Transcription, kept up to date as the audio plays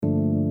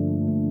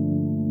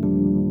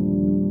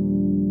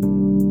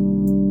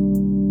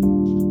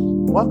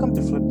Welcome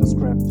to Flip the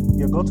Script,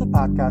 your go-to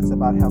podcast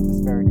about health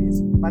disparities.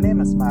 My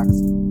name is Max.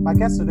 My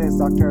guest today is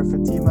Dr.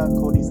 Fatima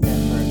Cody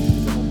Stanford.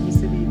 She's an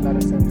obesity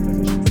medicine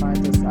physician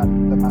scientist at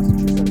the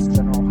Massachusetts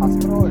General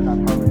Hospital and at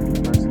Harvard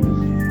University.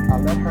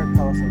 I'll let her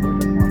tell us a little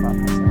bit more about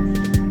herself.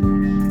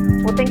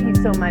 Well, thank you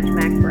so much,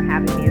 Max, for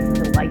having me. It's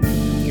a delight to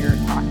be here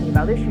talking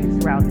about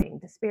issues surrounding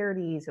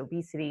disparities,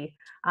 obesity.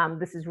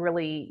 This is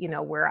really,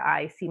 where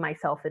I see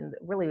myself in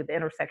really the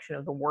intersection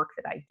of the work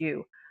that I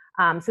do.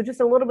 So just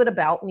a little bit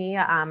about me.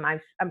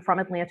 I'm from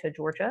Atlanta,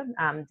 Georgia.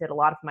 Did a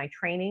lot of my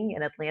training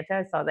in Atlanta.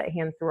 I saw that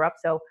hand threw up.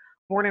 So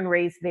born and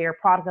raised there,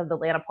 product of the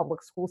Atlanta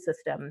public school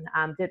system.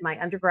 Did my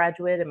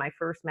undergraduate and my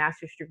first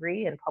master's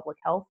degree in public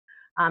health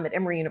at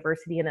Emory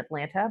University in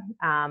Atlanta.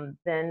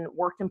 Then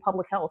worked in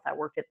public health. I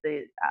worked at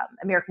the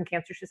American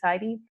Cancer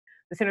Society,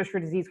 the Centers for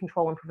Disease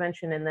Control and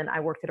Prevention, and then I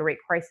worked at a rape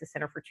crisis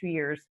center for 2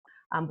 years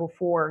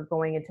before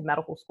going into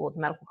medical school at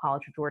the Medical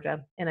College of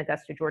Georgia in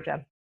Augusta,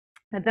 Georgia.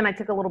 And then I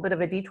took a little bit of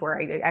a detour.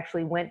 I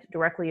actually went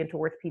directly into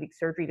orthopedic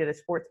surgery, did a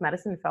sports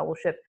medicine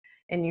fellowship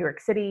in New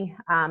York City,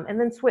 and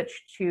then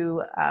switched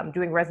to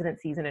doing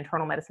residencies in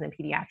internal medicine and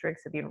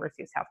pediatrics at the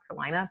University of South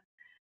Carolina.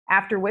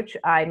 After which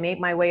I made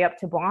my way up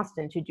to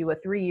Boston to do a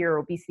 3-year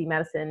obesity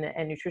medicine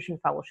and nutrition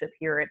fellowship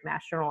here at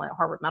Mass General at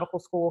Harvard Medical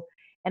School.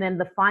 And in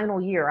the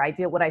final year, I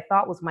did what I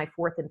thought was my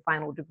fourth and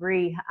final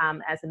degree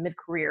as a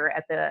mid-career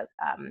at the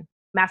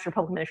Master of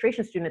Public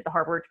Administration student at the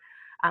Harvard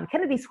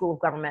Kennedy School of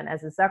Government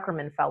as a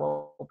Zuckerman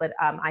Fellow. But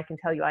I can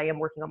tell you I am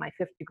working on my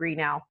fifth degree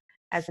now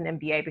as an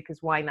MBA, because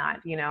why not,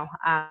 it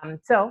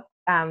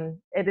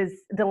is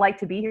a delight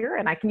to be here,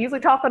 and I can usually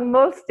talk on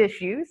most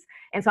issues.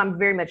 And so I'm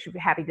very much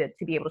happy to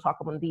be able to talk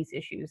on these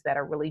issues that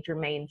are really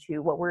germane to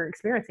what we're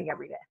experiencing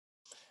every day.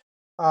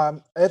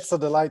 It's a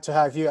delight to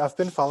have you. I've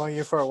been following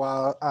you for a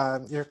while.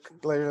 You're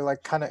clearly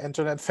like kind of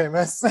internet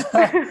famous.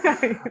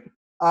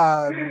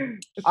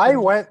 I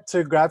went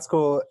to grad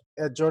school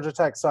at Georgia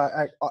Tech, so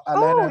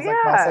Atlanta is like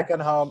my second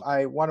home.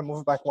 I want to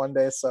move back one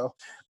day, so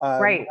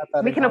right.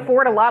 We can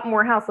afford a lot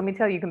more house. Let me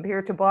tell you,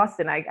 compared to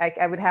Boston,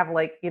 I would have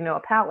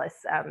a palace.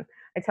 I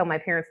tell my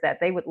parents that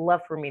they would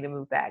love for me to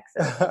move back.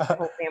 So the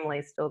whole family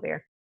is still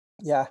there.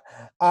 Yeah.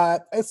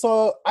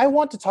 So I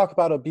want to talk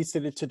about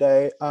obesity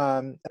today,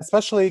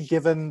 especially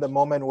given the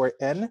moment we're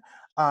in,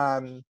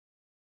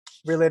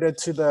 related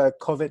to the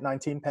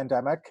COVID-19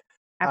 pandemic.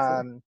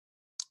 Absolutely.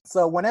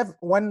 So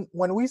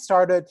when we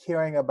started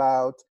hearing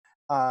about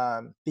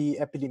the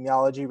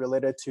epidemiology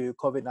related to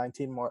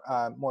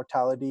COVID-19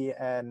 mortality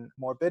and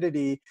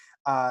morbidity,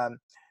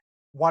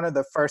 one of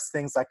the first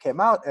things that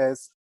came out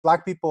is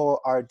Black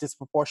people are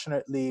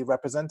disproportionately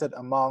represented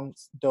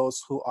amongst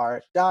those who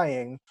are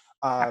dying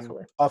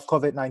of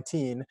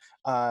COVID-19.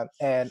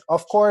 And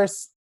of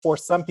course, for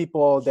some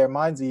people, their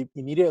minds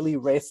immediately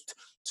raced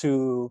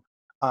to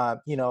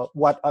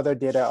what other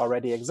data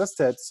already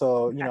existed.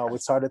 So, we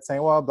started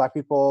saying, well, Black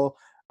people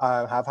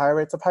have higher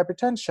rates of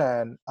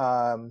hypertension.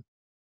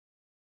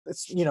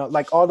 It's,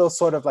 like all those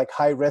sort of like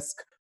high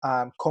risk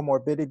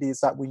comorbidities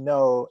that we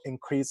know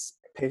increase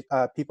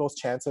people's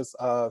chances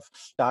of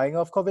dying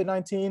of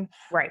COVID-19.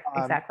 Right,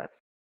 exactly.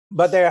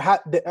 But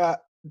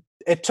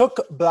it took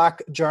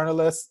Black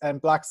journalists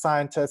and Black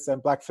scientists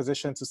and Black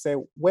physicians to say,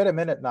 wait a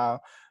minute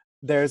now,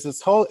 there's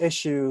this whole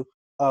issue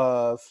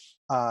of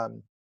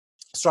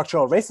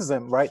structural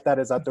racism, right? That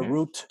is at the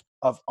root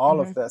of all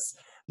of this.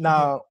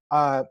 Now,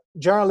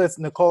 journalist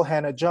Nikole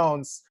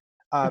Hannah-Jones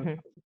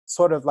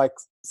sort of like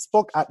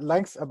spoke at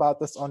length about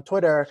this on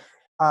Twitter.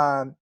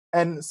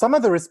 And some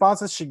of the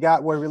responses she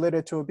got were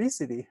related to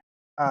obesity.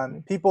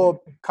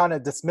 People kind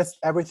of dismissed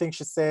everything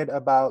she said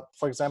about,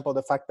 for example,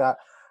 the fact that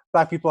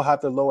Black people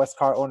have the lowest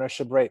car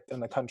ownership rate in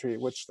the country,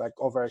 which like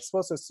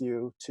overexposes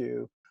you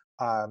to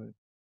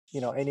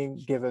any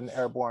given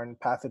airborne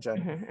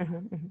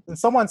pathogen. And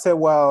someone said,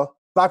 well,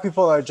 Black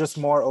people are just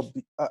more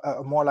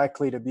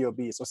likely to be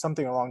obese, or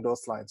something along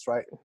those lines,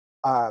 right?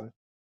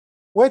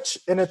 Which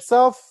in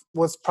itself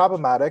was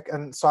problematic.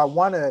 And so I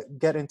want to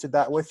get into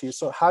that with you.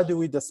 So how do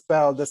we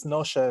dispel this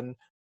notion,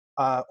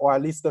 or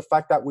at least the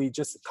fact that we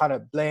just kind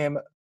of blame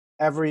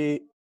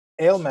every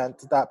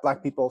ailment that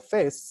Black people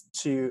face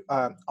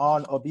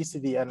on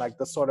obesity and like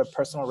the sort of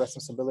personal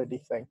responsibility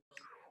thing?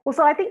 Well,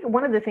 so I think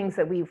one of the things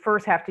that we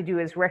first have to do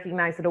is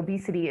recognize that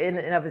obesity in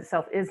and of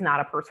itself is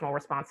not a personal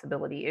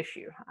responsibility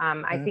issue.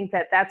 I think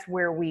that that's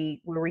where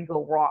we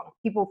go wrong.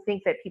 People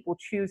think that people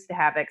choose to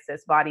have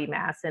excess body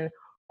mass, and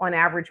on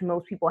average,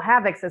 most people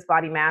have excess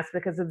body mass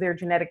because of their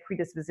genetic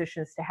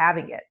predispositions to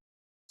having it.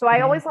 So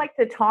I always like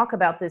to talk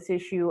about this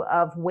issue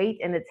of weight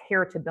and its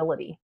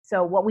heritability.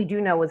 So what we do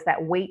know is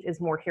that weight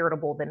is more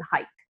heritable than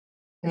height.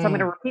 And so I'm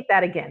going to repeat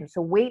that again. So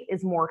weight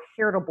is more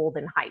heritable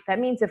than height. That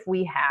means if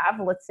we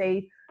have, let's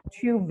say,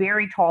 two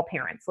very tall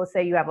parents, let's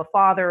say you have a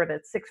father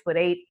that's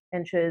 6'8"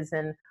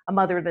 and a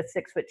mother that's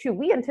 6'2",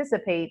 we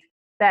anticipate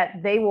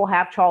that they will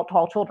have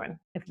tall children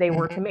if they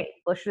were to mate,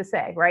 let's just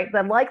say, right?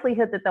 The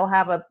likelihood that they'll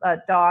have a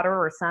daughter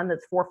or son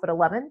that's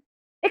 4'11"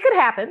 It could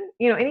happen,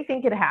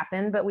 anything could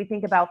happen, but we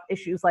think about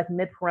issues like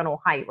mid-parental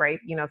height, right?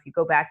 If you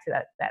go back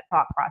to that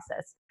thought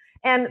process,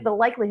 and the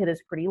likelihood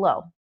is pretty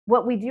low.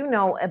 What we do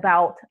know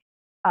about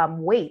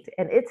weight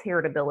and its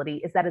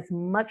heritability is that it's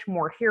much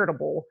more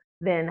heritable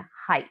than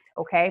height.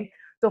 Okay,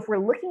 so if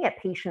we're looking at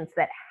patients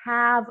that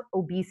have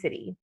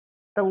obesity,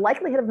 the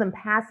likelihood of them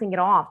passing it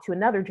off to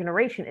another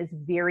generation is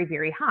very,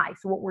 very high.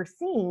 So what we're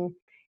seeing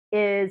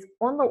is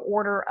on the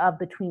order of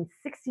between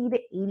 60 to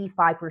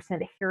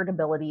 85%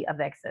 heritability of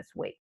excess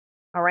weight.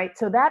 All right.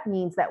 So that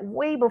means that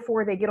way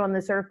before they get on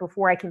this earth,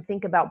 before I can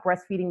think about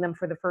breastfeeding them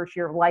for the first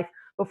year of life,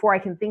 before I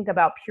can think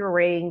about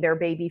pureeing their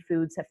baby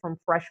foods from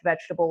fresh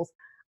vegetables,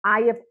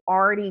 I have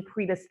already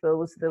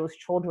predisposed those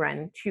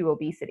children to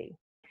obesity.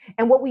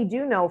 And what we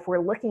do know, if we're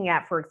looking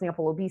at, for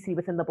example, obesity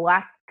within the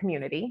Black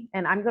community,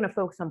 and I'm going to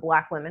focus on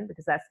Black women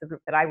because that's the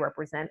group that I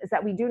represent, is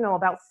that we do know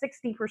about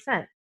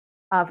 60%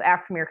 of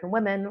African American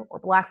women or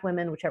Black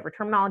women, whichever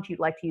terminology you'd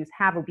like to use,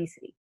 have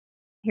obesity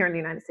here in the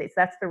United States.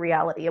 That's the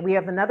reality. And we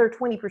have another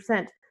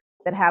 20%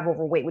 that have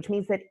overweight, which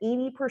means that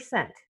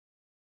 80%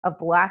 of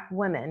Black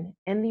women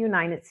in the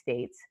United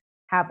States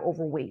have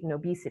overweight and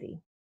obesity.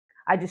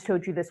 I just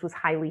told you this was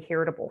highly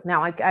heritable.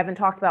 Now, I haven't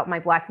talked about my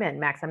Black men,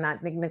 Max. I'm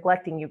not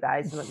neglecting you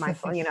guys with my,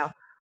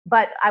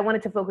 but I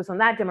wanted to focus on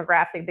that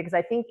demographic because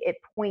I think it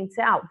points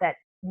out that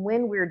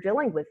when we're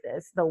dealing with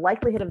this, the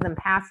likelihood of them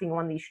passing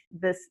on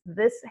this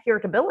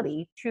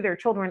heritability to their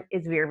children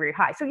is very, very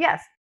high. So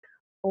yes,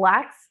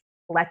 Blacks,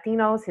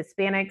 Latinos,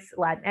 Hispanics,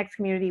 Latinx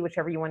community,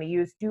 whichever you want to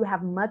use, do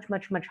have much,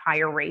 much, much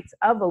higher rates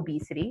of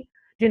obesity.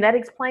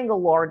 Genetics playing a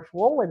large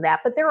role in that,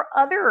 but there are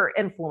other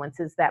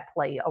influences that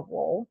play a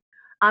role.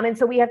 And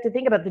so we have to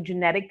think about the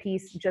genetic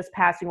piece just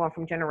passing on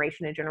from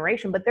generation to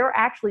generation. But there are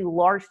actually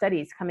large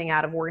studies coming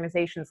out of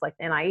organizations like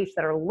the NIH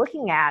that are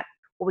looking at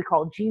what we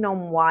call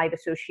genome-wide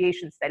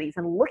association studies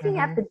and looking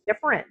at the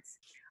difference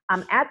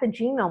at the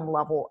genome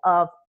level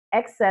of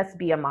excess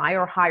BMI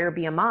or higher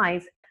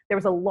BMIs. There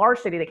was a large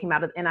study that came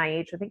out of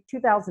NIH, I think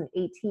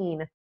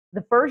 2018,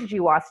 the first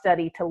GWAS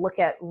study to look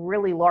at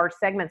really large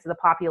segments of the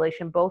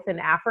population, both in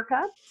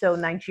Africa, so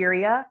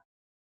Nigeria,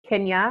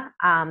 Kenya,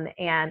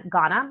 and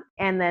Ghana,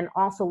 and then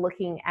also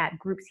looking at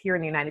groups here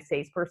in the United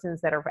States,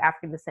 persons that are of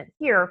African descent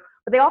here,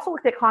 but they also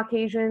looked at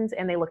Caucasians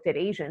and they looked at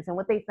Asians. And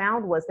what they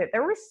found was that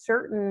there were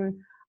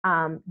certain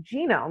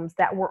genomes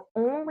that were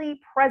only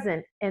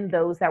present in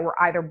those that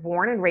were either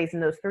born and raised in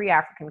those three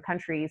African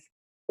countries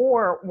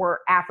or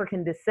were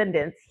African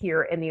descendants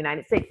here in the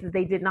United States that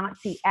they did not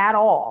see at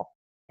all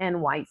in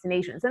whites and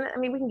Asians. And I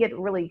mean, we can get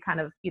really kind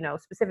of,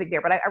 specific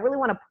there, but I really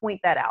want to point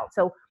that out.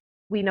 So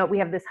we know we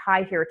have this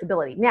high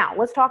heritability. Now,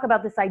 let's talk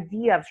about this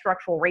idea of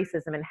structural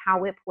racism and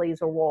how it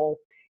plays a role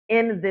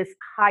in this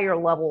higher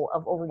level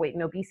of overweight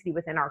and obesity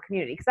within our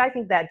community, because I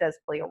think that does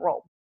play a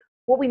role.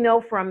 What we know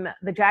from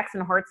the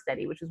Jackson Heart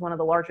Study, which is one of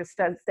the largest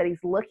studies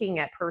looking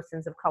at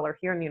persons of color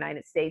here in the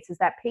United States, is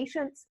that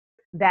patients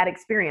that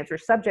experience, or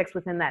subjects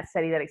within that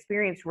study that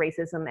experience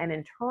racism and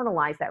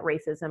internalize that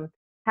racism,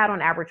 had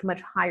on average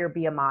much higher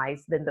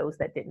BMIs than those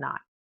that did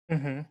not.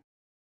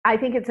 I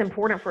think it's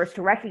important for us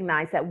to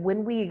recognize that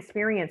when we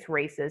experience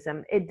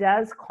racism, it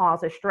does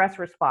cause a stress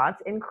response,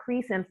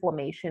 increase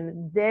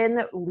inflammation, then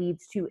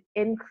leads to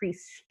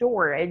increased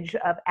storage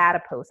of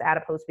adipose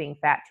being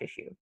fat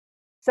tissue.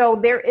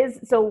 So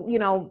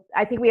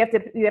I think we have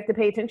to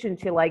pay attention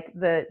to like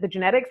the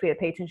genetics, we have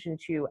to pay attention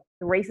to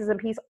the racism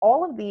piece.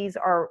 All of these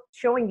are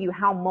showing you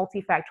how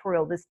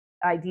multifactorial this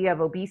idea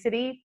of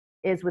obesity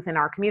is within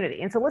our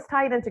community. And so let's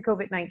tie it into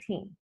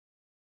COVID-19.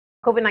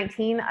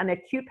 COVID-19, an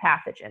acute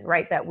pathogen,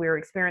 right, that we're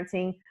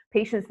experiencing.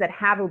 Patients that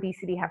have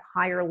obesity have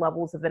higher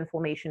levels of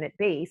inflammation at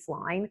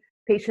baseline.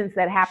 Patients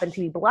that happen to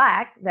be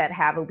Black that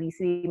have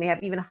obesity may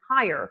have even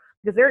higher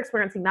because they're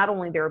experiencing not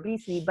only their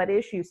obesity, but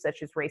issues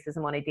such as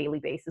racism on a daily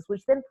basis,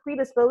 which then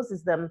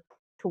predisposes them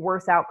to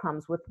worse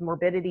outcomes with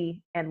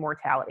morbidity and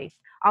mortality.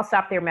 I'll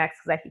stop there, Max,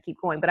 because I could keep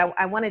going, but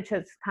I wanted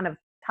to kind of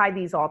tie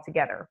these all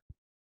together.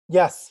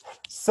 Yes.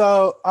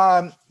 So,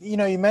 you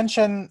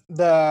mentioned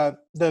the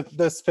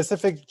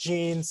specific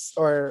genes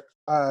or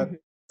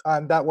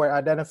that were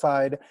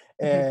identified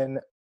in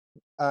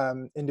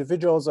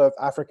individuals of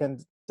African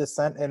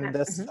descent in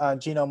this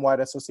genome-wide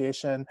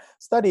association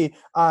study.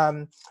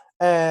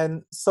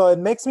 And so it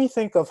makes me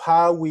think of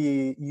how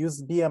we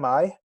use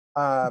BMI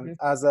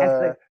as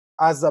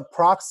a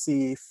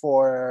proxy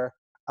for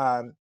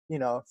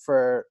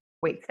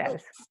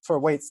for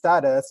weight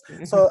status.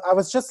 So I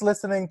was just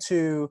listening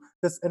to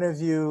this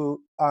interview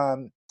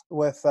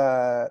with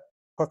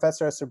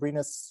Professor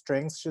Sabrina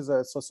Strings. She's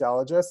a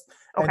sociologist,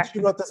 and she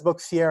wrote this book,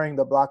 Fearing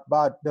the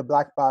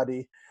Black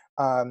Body,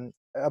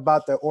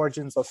 about the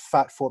origins of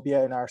fat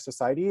phobia in our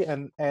society.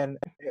 And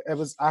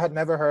I had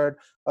never heard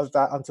of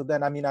that until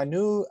then. I mean, I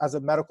knew as a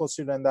medical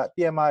student that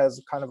BMI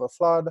is kind of a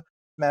flawed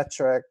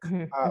metric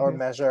or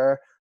measure.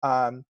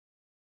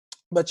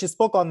 But she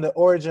spoke on the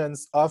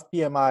origins of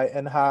BMI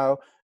and how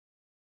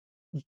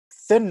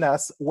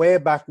thinness way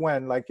back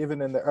when, like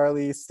even in the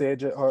early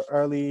stage or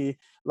early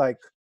like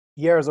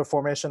years of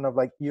formation of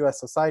like US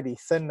society,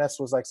 thinness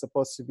was like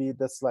supposed to be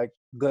this like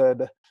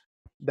good,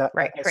 that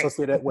Right, trait.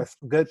 associated with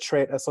good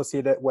trait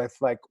associated with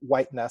like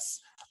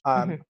whiteness.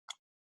 um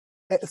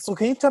Mhm. so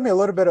can you tell me a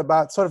little bit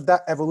about sort of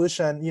that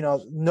evolution,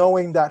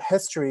 knowing that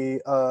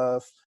history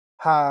of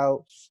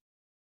how,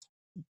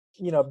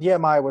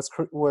 BMI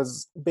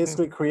was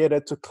basically Mhm.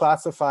 created to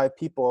classify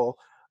people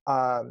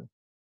um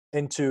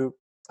into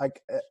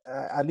like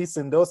at least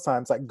in those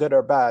times, like good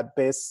or bad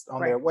based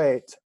on Right. their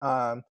weight,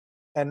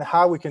 and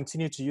how we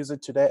continue to use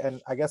it today,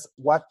 and I guess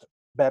what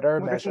better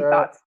What are some measure.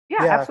 thoughts?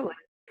 Yeah, Yeah. absolutely.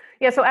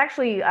 Yeah, so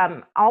actually,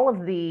 all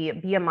of the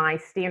BMI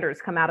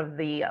standards come out of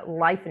the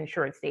life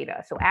insurance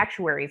data. So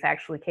actuaries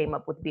actually came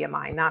up with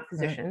BMI, not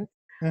physicians.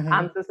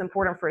 Mm-hmm. So it's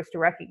important for us to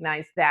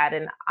recognize that.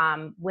 And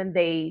when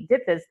they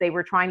did this, they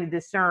were trying to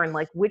discern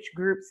like which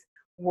groups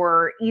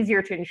were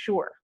easier to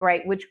insure,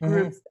 right? Which Mm-hmm.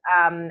 groups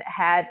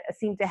had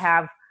seemed to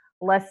have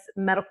less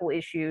medical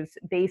issues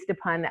based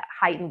upon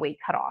height and weight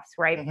cutoffs,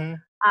 right?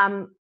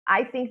 Mm-hmm.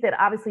 I think that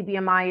obviously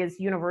BMI is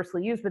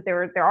universally used, but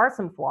there are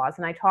some flaws,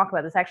 and I talk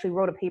about this. I actually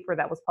wrote a paper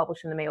that was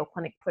published in the Mayo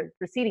Clinic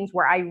Proceedings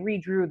where I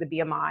redrew the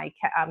BMI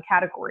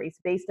categories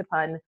based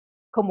upon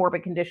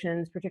comorbid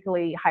conditions,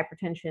 particularly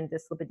hypertension,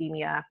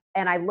 dyslipidemia,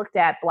 and I looked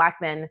at Black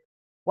men,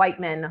 white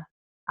men,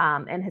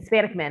 and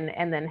Hispanic men,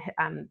 and then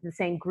the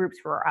same groups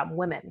for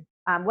women.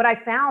 What I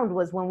found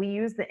was when we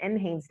used the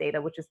NHANES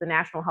data, which is the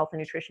National Health and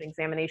Nutrition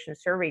Examination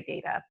Survey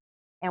data,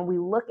 and we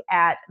look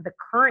at the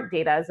current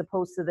data as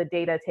opposed to the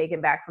data taken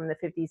back from the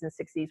 50s and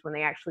 60s when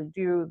they actually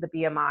do the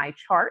BMI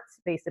charts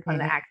based upon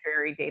the Mm-hmm.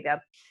 actuary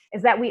data,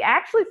 is that we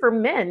actually, for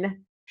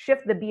men,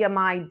 shift the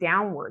BMI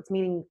downwards,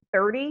 meaning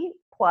 30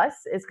 plus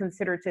is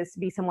considered to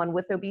be someone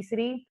with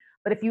obesity.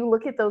 But if you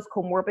look at those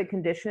comorbid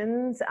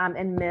conditions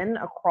in men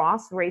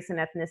across race and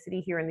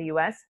ethnicity here in the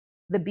US,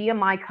 the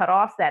BMI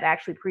cutoffs that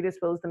actually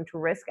predispose them to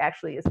risk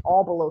actually is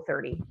all below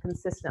 30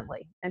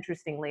 consistently,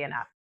 interestingly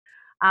enough.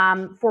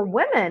 For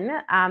women,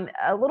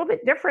 a little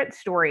bit different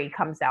story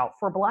comes out.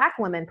 For Black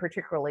women,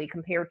 particularly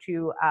compared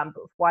to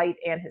both white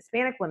and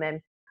Hispanic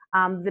women,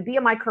 the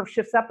BMI curve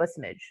shifts up a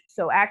smidge.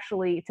 So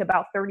actually, to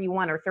about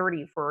 31 or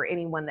 30 for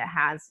anyone that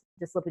has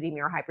dyslipidemia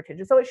or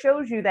hypertension. So it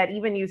shows you that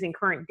even using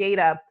current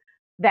data,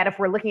 that if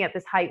we're looking at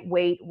this height,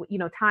 weight,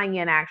 tying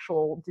in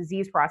actual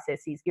disease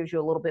processes gives you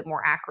a little bit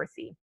more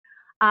accuracy.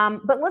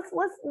 But let's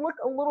look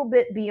a little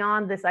bit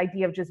beyond this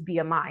idea of just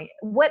BMI.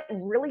 What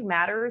really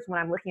matters when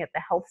I'm looking at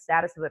the health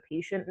status of a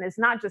patient, and it's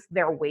not just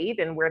their weight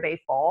and where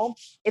they fall,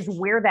 is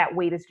where that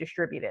weight is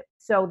distributed.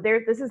 So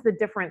this is the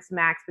difference,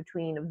 Max,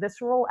 between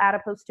visceral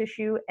adipose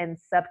tissue and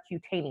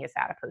subcutaneous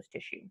adipose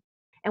tissue.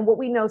 And what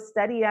we know,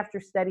 study after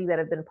study that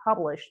have been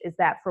published, is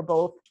that for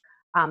both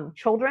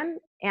children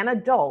and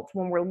adults,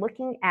 when we're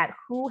looking at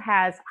who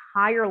has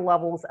higher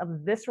levels of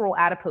visceral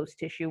adipose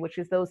tissue, which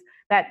is those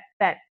that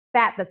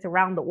fat that's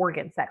around the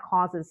organs that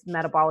causes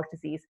metabolic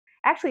disease,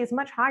 actually is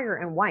much higher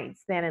in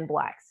whites than in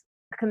blacks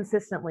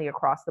consistently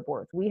across the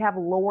board. We have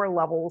lower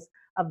levels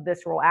of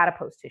visceral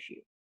adipose tissue.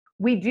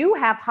 We do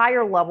have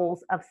higher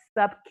levels of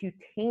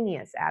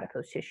subcutaneous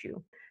adipose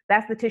tissue.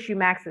 That's the tissue,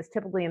 Max, that's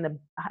typically in the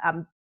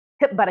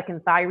hip, buttock,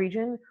 and thigh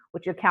region,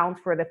 which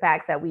accounts for the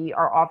fact that we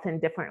are often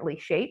differently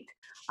shaped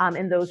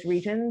in those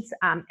regions.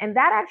 And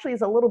that actually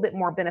is a little bit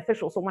more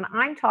beneficial. So when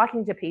I'm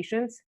talking to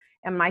patients,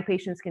 and my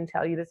patients can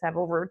tell you this, I have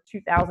over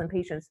 2,000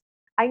 patients,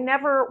 I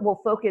never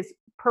will focus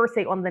per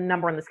se on the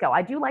number on the scale.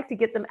 I do like to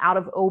get them out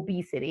of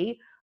obesity,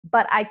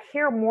 but I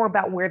care more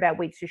about where that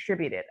weight's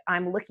distributed.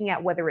 I'm looking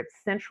at whether it's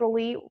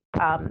centrally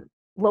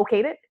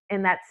located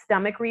in that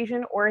stomach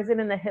region, or is it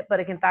in the hip,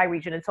 buttock, and thigh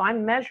region. And so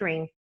I'm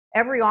measuring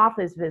every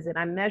office visit,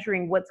 I'm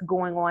measuring what's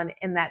going on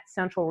in that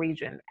central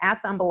region, at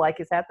the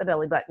umbilicus, at the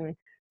belly button,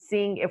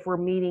 seeing if we're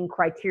meeting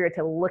criteria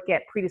to look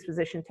at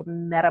predisposition to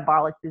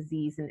metabolic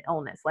disease and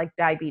illness like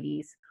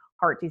diabetes,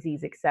 heart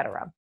disease,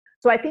 etc.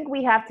 So I think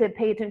we have to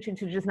pay attention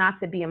to just not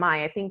the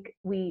BMI. I think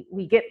we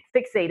get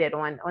fixated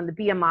on the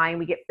BMI, and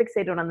we get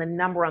fixated on the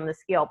number on the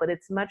scale, but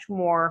it's much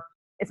more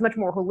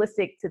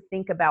holistic to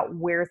think about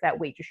where's that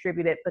weight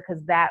distributed,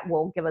 because that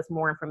will give us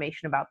more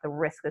information about the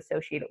risk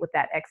associated with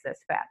that excess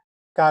fat.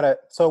 Got it.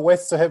 So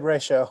waist to hip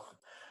ratio.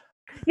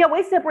 Yeah,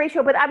 waist to hip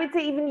ratio, but I would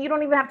say you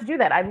don't even have to do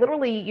that. I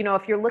literally,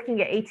 if you're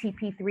looking at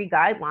ATP3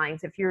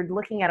 guidelines, if you're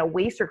looking at a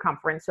waist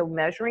circumference, so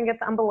measuring at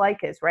the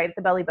umbilicus, right at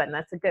the belly button,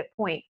 that's a good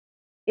point.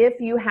 If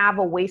you have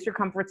a waist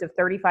circumference of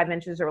 35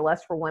 inches or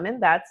less for women,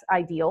 that's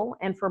ideal.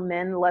 And for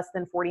men, less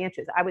than 40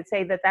 inches. I would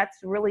say that that's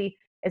really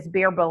as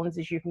bare bones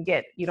as you can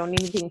get. You don't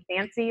need anything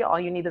fancy. All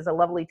you need is a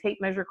lovely tape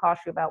measure,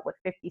 cost you about,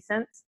 50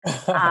 cents.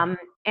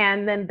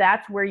 And then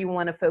that's where you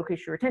want to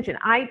focus your attention.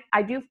 I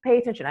do pay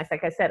attention.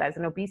 Like I said, as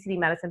an obesity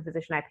medicine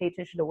physician, I pay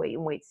attention to weight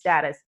and weight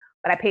status,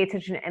 but I pay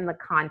attention in the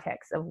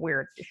context of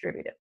where it's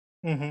distributed.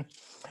 Mm-hmm.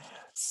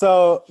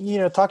 So,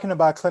 talking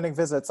about clinic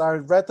visits, I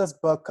read this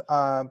book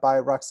by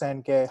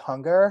Roxane Gay,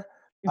 Hunger,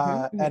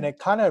 and it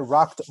kind of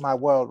rocked my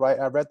world, right?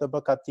 I read the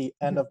book at the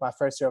end of my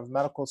first year of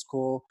medical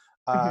school,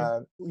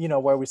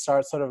 where we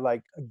start sort of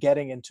like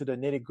getting into the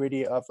nitty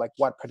gritty of like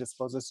what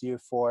predisposes you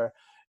for,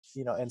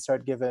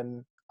 insert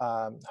given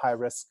high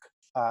risk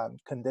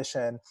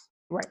condition.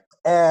 Right.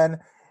 And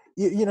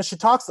she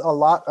talks a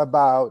lot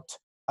about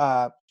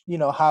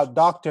how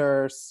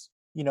doctors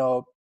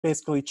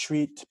basically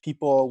treat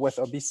people with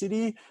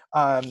obesity,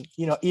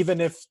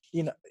 even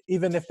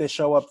if they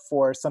show up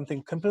for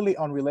something completely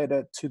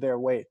unrelated to their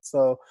weight.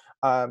 So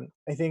I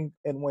think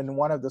when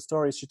one of the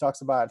stories she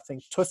talks about, I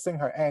think, twisting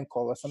her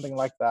ankle or something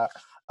like that.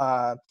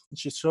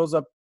 She shows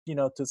up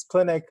to this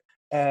clinic,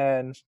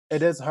 and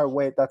it is her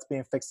weight that's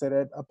being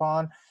fixated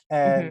upon.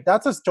 And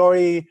that's a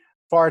story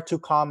far too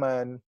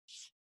common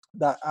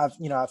that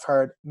I've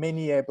heard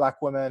many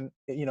Black women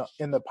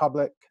in the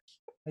public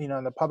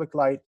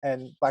light,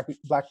 and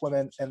black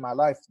women in my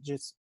life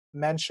just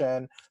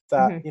mention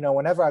that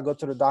whenever I go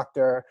to the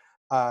doctor,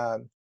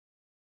 um,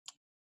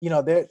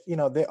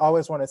 they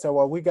always want to say,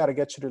 well, we got to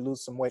get you to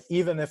lose some weight,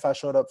 even if I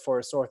showed up for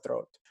a sore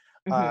throat.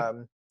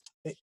 um,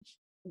 it-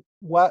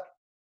 what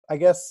I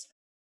guess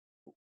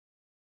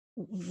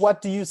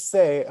what do you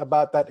say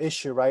about that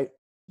issue, right?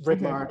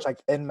 Writ large,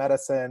 like in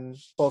medicine,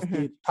 both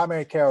be it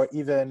primary care or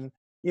even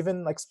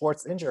like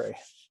sports injury.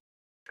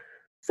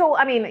 So,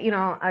 I mean,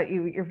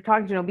 you're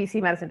talking to an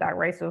obesity medicine doc,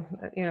 right? So,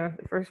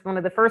 one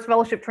of the first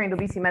fellowship trained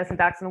obesity medicine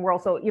docs in the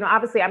world. So,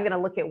 obviously, I'm going to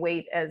look at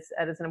weight as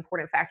an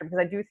important factor, because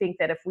I do think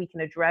that if we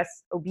can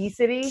address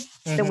obesity,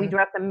 then we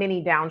address the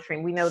many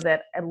downstream. We know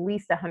that at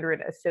least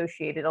 100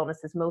 associated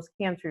illnesses, most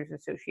cancers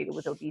associated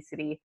with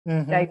obesity,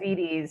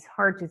 diabetes,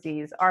 heart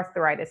disease,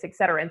 arthritis, et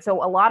cetera. And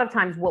so, a lot of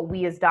times, what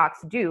we as docs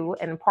do,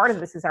 and part of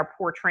this is our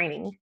poor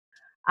training,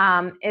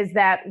 is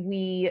that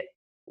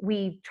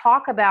we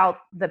talk about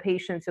the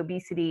patient's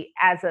obesity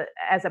as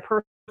a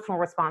personal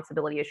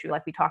responsibility issue,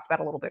 like we talked about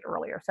a little bit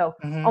earlier. So,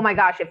 oh my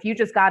gosh, if you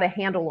just got a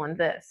handle on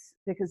this,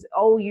 because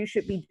you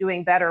should be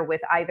doing better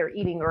with either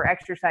eating or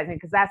exercising,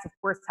 because that's of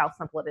course how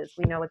simple it is.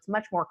 We know it's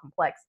much more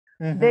complex.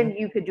 Then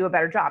you could do a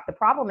better job. The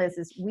problem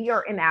is we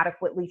are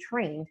inadequately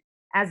trained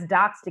as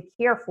docs to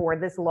care for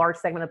this large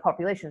segment of the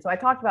population. So I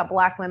talked about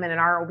Black women and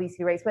our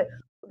obesity rates, but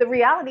the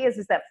reality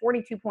is that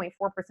 42.4%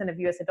 of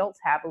US adults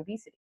have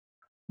obesity.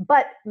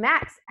 But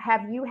Max,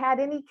 have you had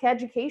any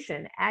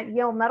education at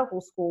Yale Medical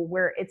School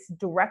where it's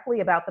directly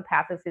about the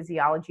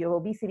pathophysiology of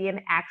obesity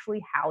and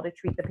actually how to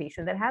treat the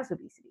patient that has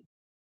obesity?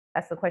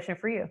 That's the question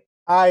for you.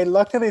 I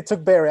luckily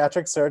took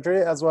bariatric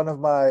surgery as one of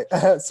my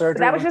surgery. But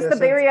that was just the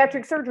rotations.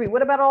 bariatric surgery.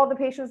 What about all the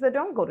patients that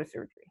don't go to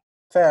surgery?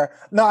 Fair.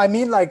 No, I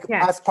mean, like,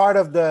 Yeah. as part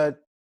of the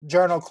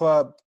journal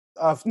club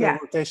of the Yeah,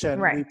 rotation,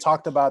 right. we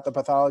talked about the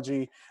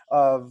pathology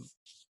of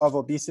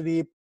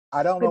obesity.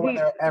 I don't know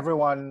whether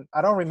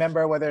I don't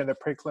remember whether in the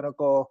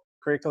preclinical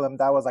curriculum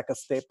that was like a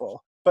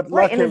staple. But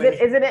Right, and luckily,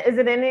 is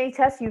it in any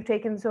test you've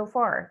taken so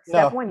far?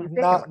 Step no, one, you've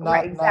taken,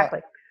 right, exactly.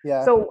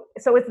 yeah. So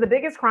it's the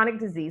biggest chronic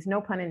disease,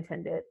 no pun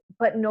intended,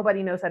 but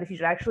nobody knows how to teach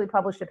it. I actually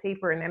published a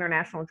paper in the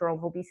International Journal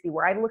of Obesity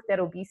where I looked at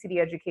obesity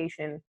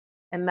education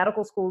in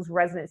medical schools,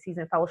 residencies,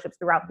 and fellowships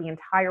throughout the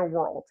entire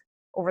world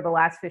over the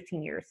last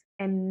 15 years,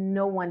 and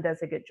no one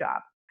does a good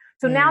job.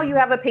 So now you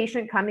have a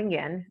patient coming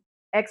in,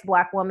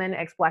 ex-Black woman,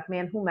 ex-Black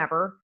man,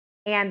 whomever,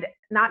 and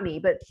not me,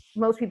 but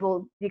most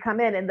people, you come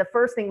in and the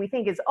first thing we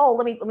think is, oh,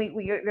 we're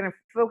going to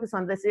focus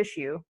on this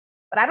issue,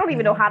 but I don't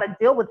even know how to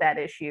deal with that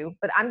issue,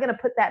 but I'm going to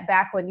put that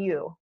back on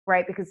you,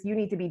 right? Because you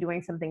need to be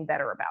doing something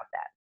better about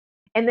that.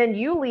 And then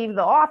you leave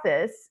the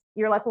office,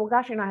 you're like, well,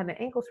 gosh, I had an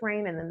ankle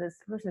sprain, and then this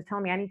person is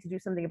telling me I need to do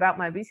something about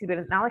my obesity, but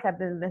it's not like I've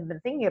been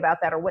thinking about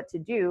that or what to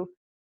do.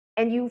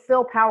 And you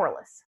feel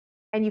powerless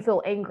and you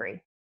feel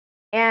angry.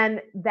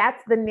 And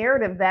that's the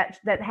narrative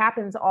that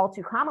happens all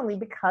too commonly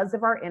because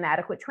of our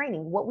inadequate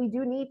training. What we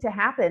do need to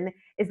happen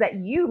is that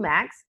you,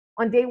 Max,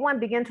 on day one,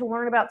 begin to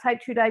learn about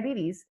type 2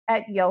 diabetes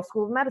at Yale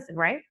School of Medicine,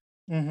 right?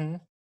 You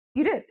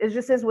did. It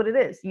just is what it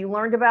is. You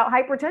learned about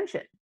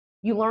hypertension.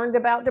 You learned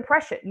about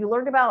depression. You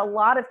learned about a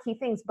lot of key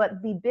things.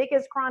 But the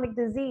biggest chronic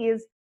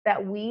disease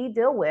that we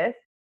deal with,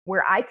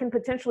 where I can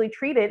potentially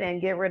treat it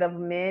and get rid of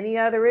many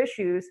other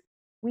issues,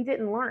 we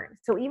didn't learn.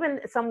 So even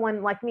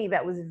someone like me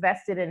that was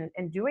vested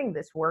in doing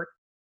this work,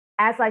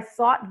 as I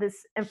sought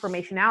this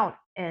information out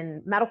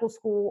in medical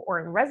school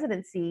or in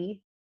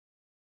residency,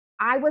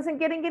 I wasn't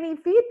getting any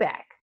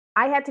feedback.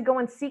 I had to go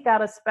and seek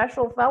out a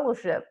special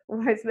fellowship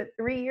where I spent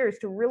 3 years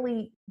to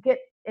really get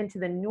into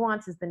the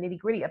nuances, the nitty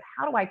gritty of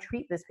how do I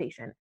treat this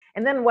patient.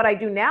 And then what I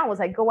do now is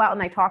I go out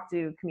and I talk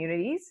to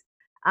communities,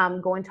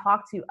 go and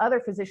talk to other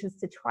physicians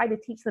to try to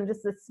teach them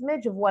just a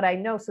smidge of what I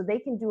know so they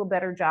can do a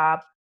better job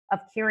of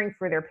caring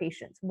for their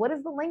patients. What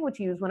is the language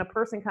used when a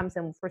person comes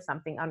in for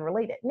something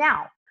unrelated?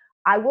 Now,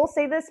 I will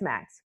say this,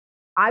 Max.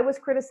 I was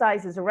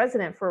criticized as a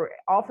resident for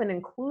often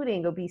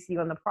including obesity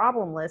on the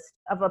problem list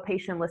of a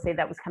patient, let's say,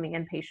 that was coming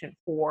inpatient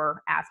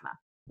for asthma,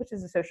 which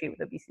is associated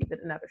with obesity, but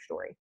another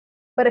story.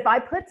 But if I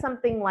put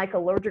something like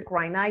allergic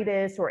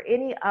rhinitis or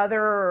any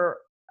other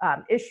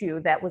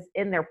issue that was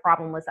in their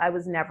problem list, I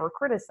was never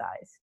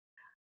criticized.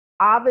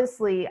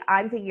 Obviously,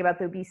 I'm thinking about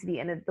the obesity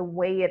and the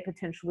way it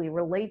potentially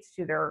relates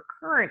to their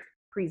current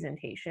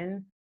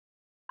presentation.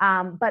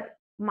 But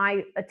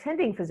my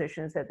attending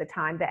physicians at the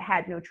time that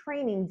had no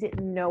training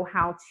didn't know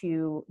how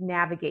to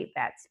navigate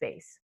that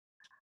space.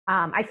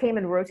 I came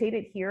and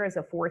rotated here as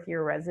a fourth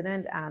year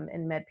resident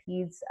in Med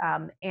Peds,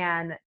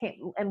 and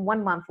in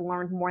 1 month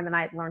learned more than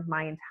I had learned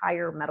my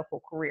entire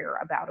medical career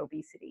about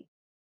obesity.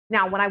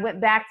 Now, when I went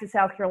back to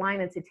South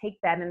Carolina to take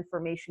that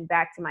information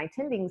back to my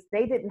attendings,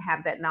 they didn't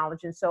have that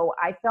knowledge. And so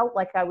I felt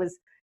like I was,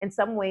 in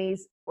some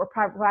ways,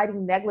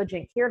 providing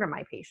negligent care to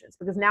my patients,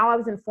 because now I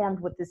was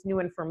informed with this new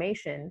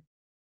information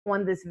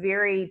on this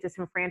very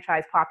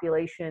disenfranchised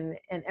population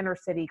in inner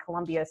city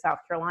Columbia, South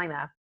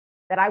Carolina,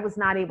 that I was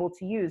not able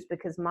to use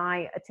because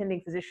my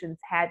attending physicians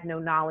had no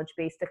knowledge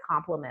base to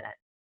complement it.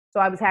 So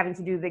I was having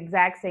to do the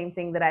exact same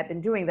thing that I've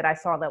been doing that I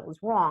saw that was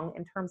wrong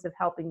in terms of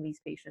helping these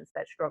patients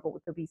that struggle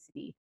with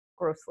obesity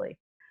grossly.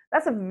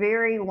 That's a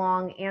very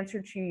long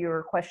answer to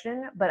your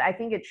question, but I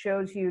think it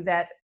shows you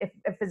that if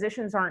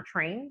physicians aren't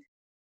trained,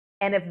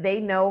 and if they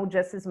know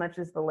just as much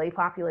as the lay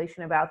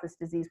population about this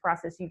disease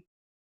process,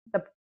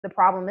 the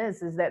problem is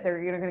that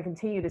you're going to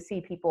continue to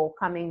see people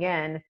coming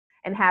in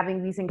and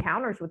having these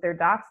encounters with their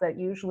docs that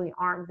usually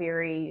aren't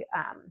very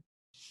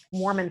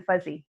warm and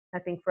fuzzy, I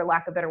think, for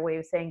lack of a better way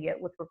of saying it,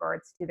 with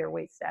regards to their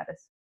weight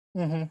status.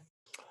 Hmm.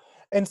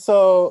 And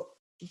so,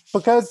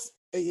 because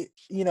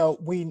you know,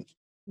 we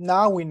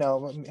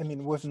know, I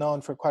mean, we've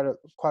known for quite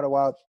a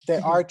while, there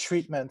Mhm. are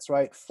treatments,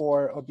 right,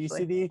 for Absolutely.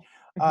 obesity.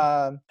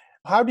 Mhm.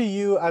 How do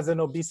you, as an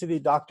obesity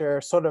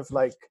doctor, sort of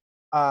like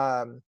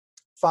um,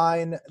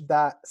 find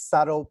that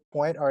saddle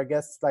point, or I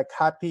guess like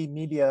happy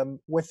medium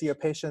with your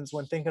patients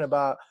when thinking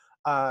about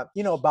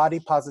you know, body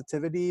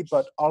positivity,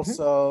 but Mhm.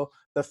 also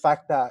the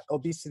fact that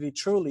obesity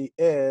truly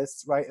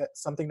is, right,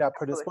 something that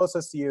Absolutely.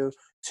 predisposes you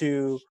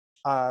to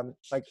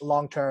like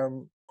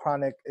long-term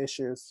chronic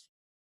issues?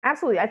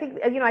 Absolutely. I think,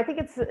 I think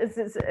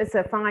it's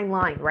a fine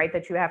line, right?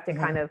 That you have to Hmm.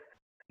 kind of,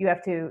 you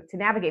have to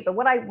navigate. But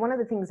one of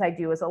the things I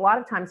do is, a lot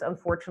of times,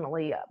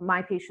 unfortunately,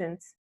 my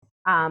patients,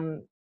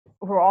 um,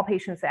 who are all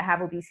patients that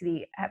have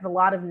obesity, have a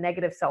lot of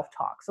negative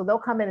self-talk. So they'll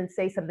come in and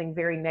say something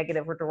very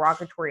negative or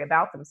derogatory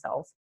about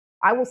themselves.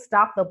 I will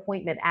stop the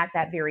appointment at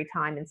that very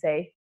time and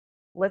say,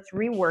 let's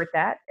reword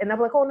that. And they'll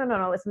be like, oh, no, no,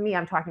 no, it's me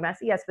I'm talking about. I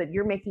say, yes, but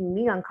you're making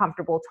me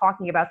uncomfortable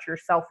talking about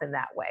yourself in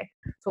that way.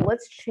 So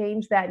let's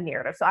change that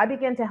narrative. So I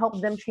begin to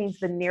help them change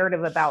the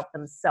narrative about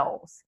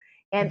themselves.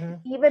 And Hmm.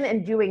 even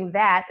in doing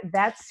that,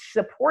 that's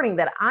supporting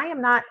that I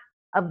am not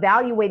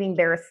evaluating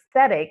their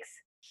aesthetics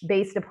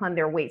based upon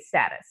their weight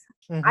status.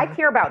 I Hmm.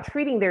 care about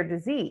treating their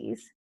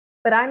disease,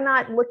 but I'm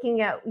not looking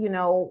at,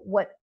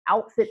 what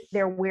outfit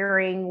they're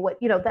wearing,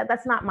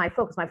 that's not my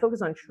focus. My focus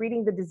is on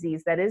treating the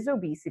disease that is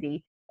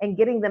obesity and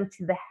getting them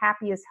to the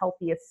happiest,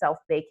 healthiest self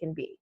they can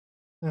be.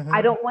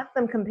 I Hmm. don't want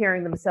them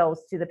comparing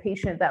themselves to the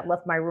patient that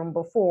left my room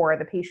before,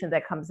 the patient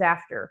that comes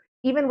after,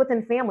 even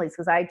within families,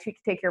 because I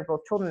take care of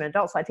both children and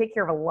adults. So I take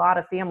care of a lot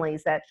of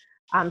families that,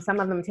 some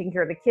of them taking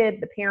care of the kid,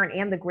 the parent,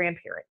 and the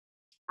grandparent.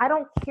 I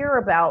don't care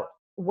about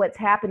what's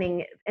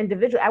happening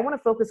individually. I want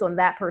to focus on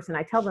that person.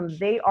 I tell them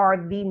they are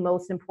the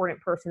most important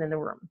person in the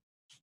room.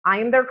 I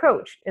am their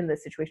coach in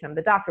this situation. I'm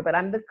the doctor, but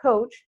I'm the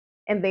coach,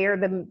 and they're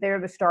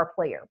the star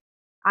player.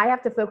 I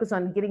have to focus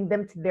on getting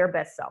them to their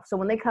best self. So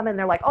when they come in,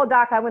 they're like, "Oh,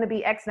 doc, I want to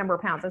be X number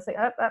of pounds." I say,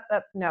 "Up, up,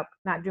 up. Nope,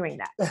 not doing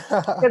that."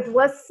 Because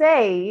let's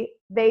say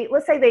they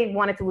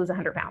wanted to lose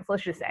 100 pounds.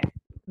 Let's just say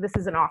this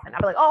isn't often.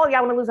 I'll be like, "Oh yeah,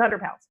 I want to lose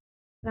 100 pounds,"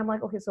 and I'm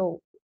like, "Okay,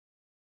 so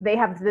they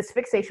have this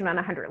fixation on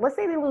 100. Let's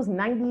say they lose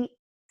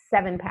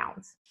 97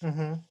 pounds.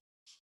 Hmm.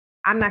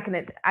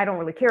 I don't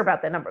really care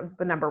about the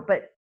number,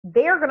 but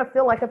they are going to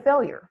feel like a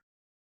failure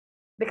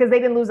because they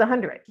didn't lose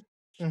 100.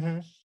 Hmm.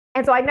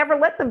 And so I never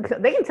let them,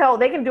 they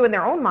can do in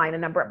their own mind a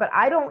number, but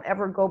I don't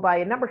ever go by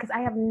a number because I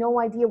have no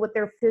idea what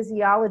their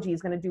physiology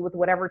is going to do with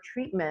whatever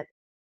treatment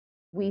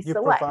we You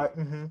select. provide.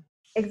 Hmm.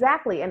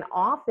 Exactly. And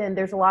often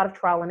there's a lot of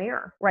trial and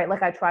error, right?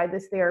 Like, I tried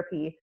this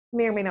therapy,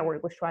 may or may not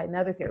work. Let's try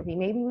another therapy.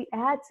 Maybe we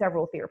add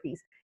several therapies,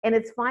 and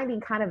it's finding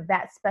kind of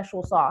that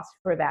special sauce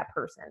for that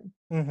person.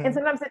 And Hmm.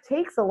 sometimes it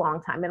takes a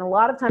long time. And a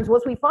lot of times,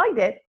 once we find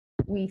it,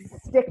 we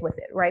stick with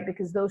it, right?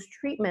 Because those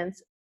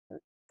treatments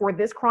for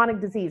this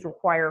chronic disease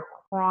require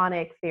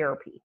chronic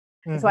therapy.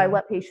 And so I Hmm.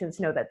 let patients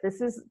know that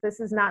this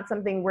is not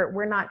something where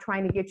we're not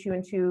trying to get you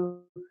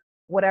into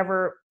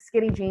whatever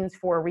skinny jeans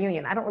for a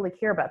reunion. I don't really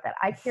care about that.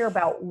 I care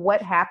about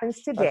what happens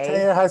A today.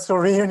 10-year high school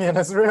reunion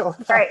is real.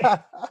 Right.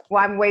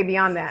 Well, I'm way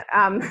beyond that.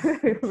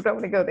 Don't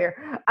want to go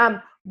there.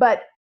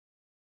 But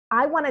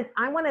I want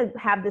to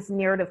have this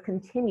narrative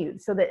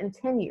continued so that in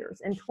 10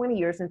 years, in 20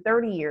 years, in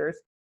 30 years,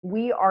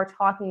 we are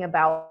talking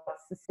about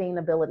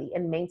sustainability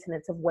and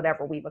maintenance of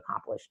whatever we've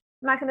accomplished.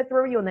 I'm not going to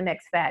throw you on the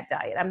next fad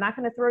diet. I'm not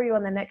going to throw you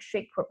on the next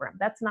shake program.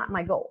 That's not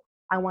my goal.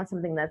 I want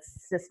something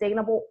that's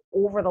sustainable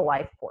over the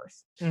life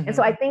course. And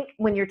so Hmm. I think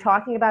when you're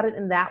talking about it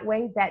in that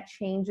way, that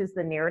changes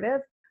the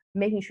narrative,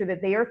 making sure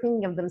that they are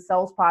thinking of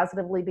themselves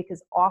positively,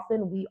 because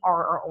often we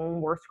are our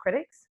own worst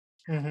critics,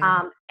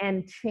 Hmm.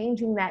 and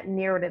changing that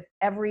narrative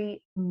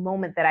every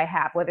moment that I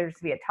have, whether it's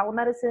via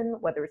telemedicine,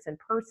 whether it's in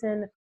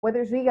person,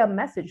 whether it's via a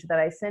message that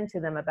I send to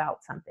them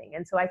about something.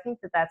 And so I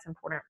think that that's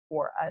important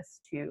for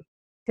us to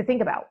to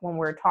think about when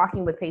we're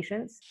talking with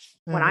patients,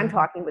 when I'm Mhm.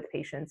 talking with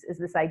patients, is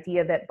this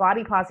idea that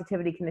body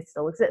positivity can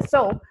still exist.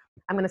 So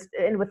I'm going to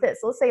end with this.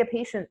 Let's say a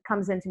patient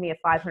comes into me at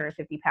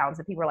 550 pounds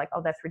and people are like,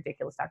 oh, that's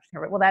ridiculous, Dr.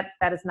 Timber. Well,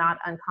 that is not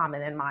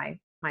uncommon in my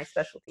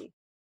specialty.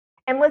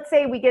 And let's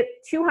say we get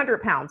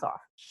 200 pounds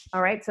off.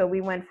 All right. So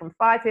we went from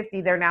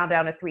 550, they're now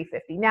down to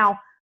 350. Now,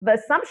 the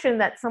assumption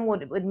that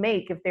someone would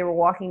make if they were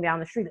walking down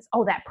the street is,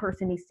 oh, that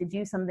person needs to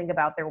do something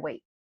about their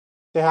weight,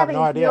 They have no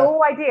having idea.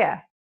 no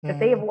idea that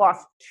they have Mhm.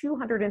 lost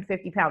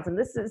 250 pounds. And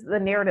this is the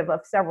narrative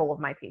of several of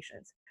my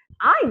patients.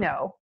 I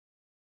know,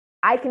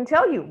 I can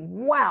tell you,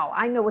 wow,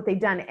 I know what they've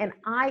done. And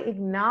I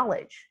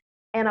acknowledge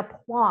and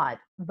applaud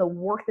the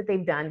work that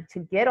they've done to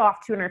get off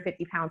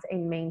 250 pounds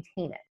and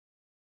maintain it.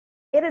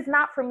 It is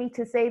not for me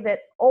to say that,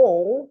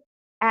 oh,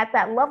 at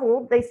that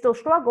level, they still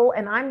struggle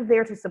and I'm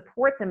there to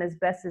support them as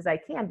best as I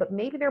can, but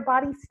maybe their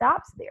body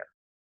stops there.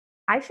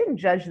 I shouldn't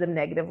judge them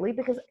negatively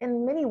because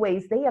in many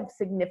ways they have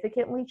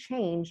significantly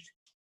changed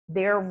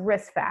their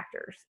risk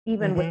factors,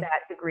 even with Mhm.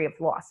 that degree of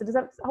loss. So does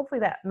that, hopefully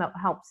that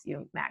helps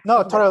you, Max. No,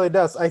 it Hopefully totally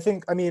does.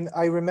 I mean,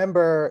 I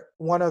remember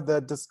one of the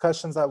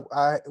discussions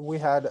that we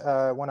had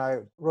when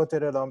I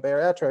rotated on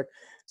bariatric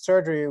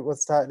surgery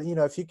was that,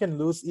 if you can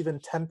lose even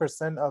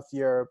 10% of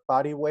your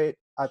body weight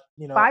at,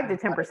 5 to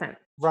 10%.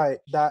 right,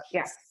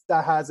 Yes.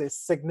 that has a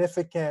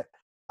significant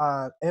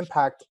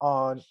impact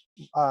on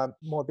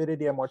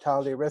morbidity and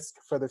mortality risk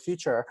for the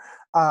future.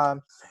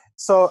 Um,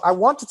 so I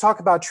want to talk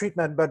about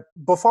treatment, but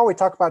before we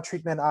talk about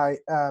treatment,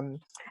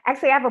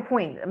 Actually, I have a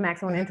point,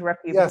 Max. I want to Mhm.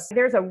 interrupt you because Yes.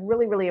 there's a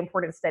really, really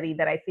important study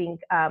that I think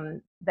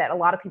that a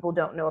lot of people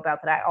don't know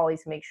about that I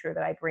always make sure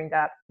that I bring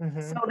up. So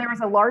Hmm. there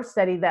was a large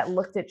study that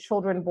looked at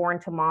children born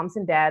to moms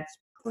and dads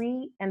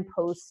pre and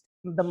post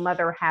the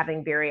mother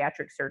having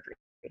bariatric surgery.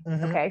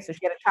 Hmm. Okay, so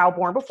she had a child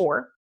born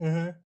before,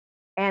 Hmm.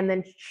 and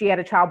then she had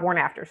a child born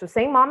after. So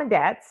same mom and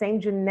dad, same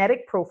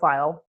genetic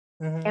profile.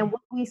 Hmm. And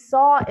what we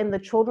saw in the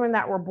children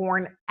that were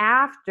born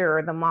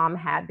after the mom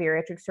had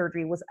bariatric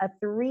surgery was a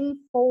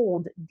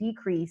threefold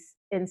decrease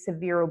in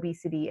severe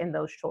obesity in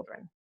those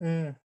children.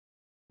 Mm.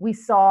 We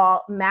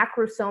saw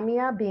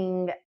macrosomia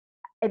being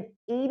an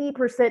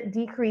 80%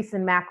 decrease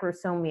in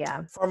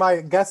macrosomia. For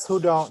my guests who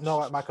don't know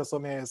what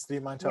macrosomia is, do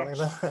you mind Yeah. telling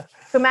them?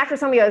 So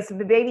macrosomia is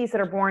the babies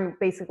that are born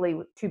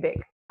basically too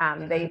big.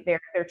 Mhm.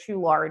 They're too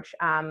large.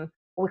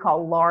 What we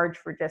call large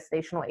for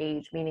gestational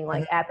age, meaning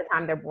like Mhm. at the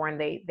time they're born,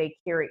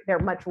 they're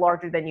much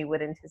larger than you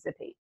would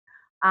anticipate.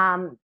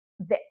 Um,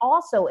 they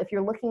also, if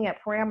you're looking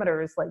at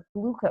parameters like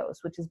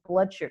glucose, which is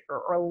blood sugar,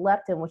 or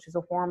leptin, which is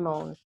a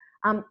hormone,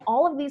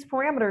 all of these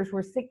parameters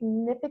were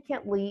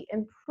significantly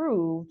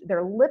improved.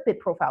 Their lipid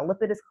profile,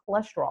 lipid is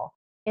cholesterol,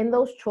 in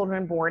those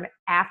children born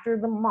after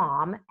the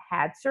mom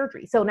had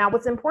surgery. So now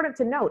what's important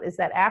to note is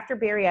that after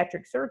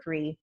bariatric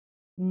surgery,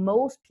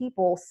 most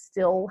people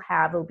still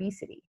have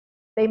obesity.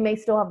 They may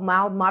still have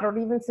mild, moderate,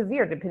 even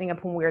severe, depending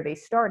upon where they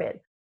started.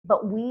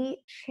 But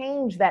we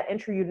changed that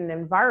intrauterine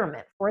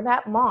environment for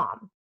that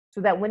mom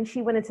so that when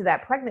she went into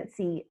that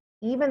pregnancy,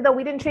 even though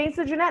we didn't change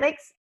the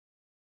genetics,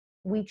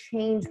 we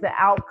changed the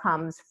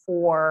outcomes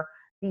for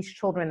these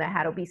children that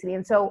had obesity.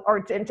 And so, or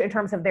in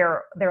terms of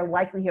their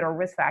likelihood or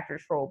risk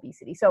factors for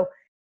obesity. So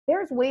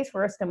there's ways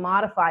for us to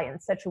modify in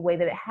such a way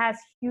that it has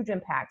huge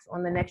impacts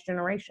on the next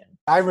generation.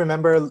 I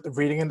remember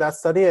reading in that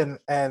study,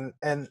 and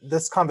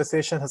this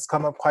conversation has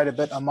come up quite a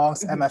bit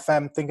amongst Mhm.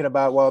 MFM, thinking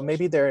about, well,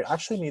 maybe there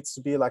actually needs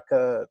to be like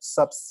a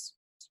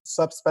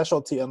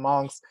subspecialty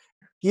amongst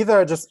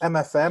either just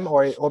MFM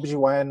or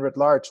OBGYN writ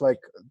large, like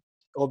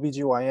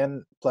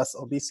OBGYN plus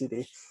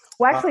obesity.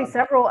 Well, actually, Um,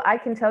 several, I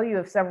can tell you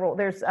of several.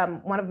 There's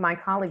one of my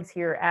colleagues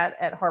here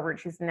at Harvard.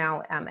 She's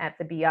now at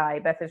the BI,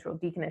 Beth Israel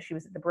Deaconess. She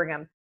was at the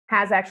Brigham,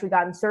 has actually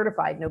gotten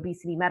certified in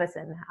obesity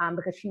medicine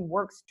because she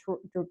works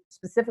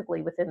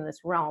specifically within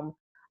this realm.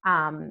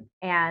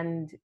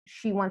 And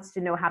she wants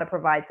to know how to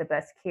provide the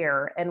best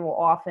care and will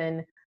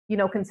often,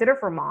 consider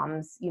for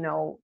moms,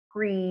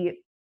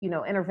 pre,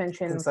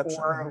 intervention Conception.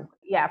 for,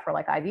 yeah, for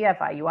like IVF,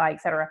 IUI,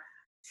 et cetera,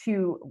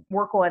 to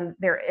work on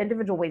their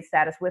individual weight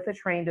status with a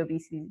trained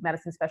obesity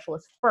medicine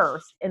specialist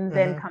first and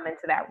then Hmm. come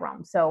into that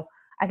realm. So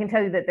I can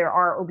tell you that there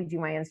are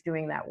OBGYNs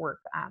doing that work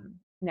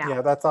now.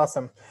 Yeah, that's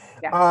awesome.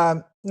 Yeah.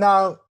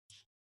 Now,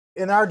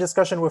 in our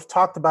discussion, we've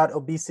talked about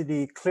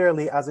obesity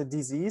clearly as a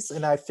disease,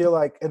 and I feel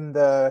like in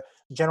the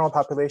general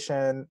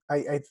population,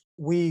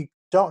 we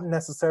don't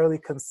necessarily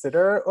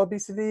consider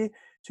obesity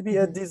to be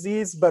a Hmm.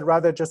 disease, but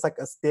rather just like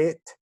a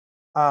state.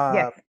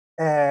 Yes, Uh,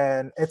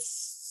 and it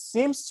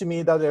seems to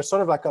me that there's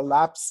sort of like a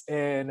lapse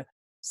in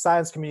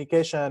science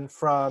communication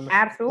from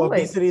absolutely.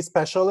 obesity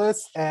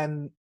specialists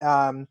and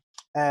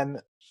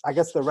I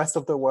guess the rest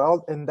of the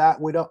world, in that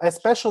we don't,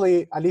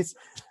 especially at least,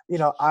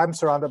 I'm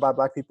surrounded by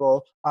Black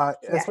people, Yes.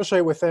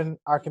 especially within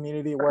our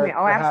community, where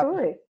Oh,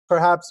 absolutely.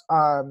 perhaps,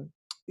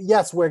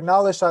 yes, we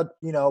acknowledge that,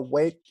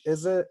 weight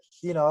is it,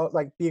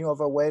 like being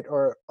overweight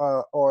or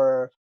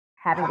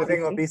Having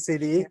having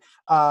obesity. obesity,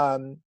 Yeah.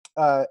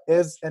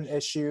 is an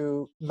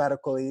issue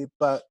medically,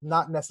 but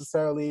not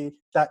necessarily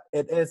that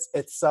it is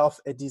itself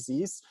a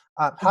disease.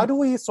 How Mhm. do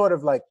we sort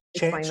of like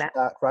Explain change that.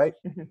 that, right?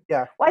 Mhm.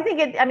 Yeah. Well, I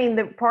think I mean,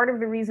 the part of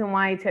the reason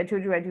why I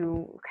told you I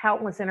do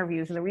countless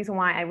interviews, and the reason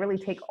why I really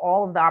take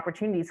all of the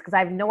opportunities, because I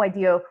have no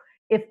idea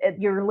if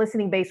your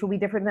listening base will be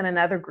different than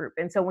another group.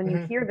 And so when you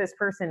Hmm. hear this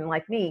person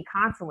like me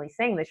constantly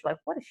saying this, you're like,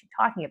 what is she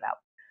talking about?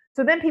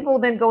 So then people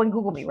then go and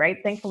Google me, right?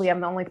 Thankfully, I'm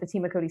the only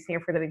Fatima Cody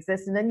Stanford that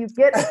exists. And then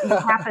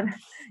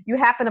you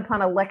happen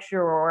upon a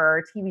lecture or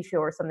a TV show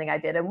or something I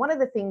did. And one of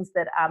the things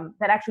that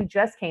actually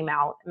just came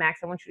out,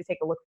 Max, I want you to take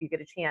a look if you get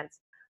a chance.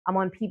 I'm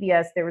on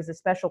PBS. There was a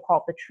special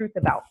called The Truth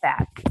About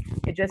Fat.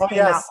 It just Oh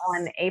came out yes.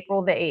 on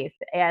April the 8th.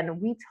 And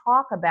we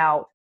talk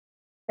about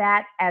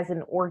fat as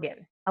an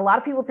organ. A lot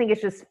of people think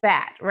it's just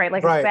fat, right?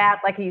 Like it's Right. fat,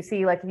 like you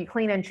see, like if you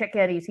clean in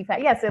chicken, you see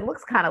fat. Yes, it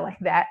looks kind of like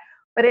that,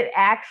 but it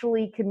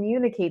actually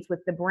communicates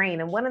with the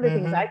brain. And one of the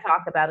things I Hmm.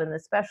 talk about in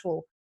this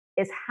special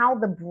is how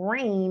the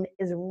brain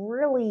is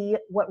really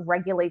what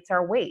regulates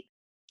our weight.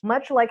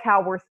 Much like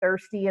how we're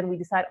thirsty and we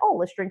decide, oh,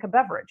 let's drink a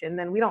beverage. And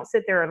then we don't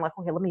sit there and like,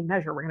 okay, let me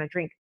measure. We're going to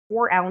drink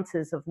 4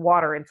 ounces of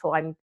water until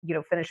I'm,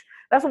 finished.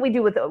 That's what we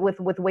do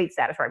with weight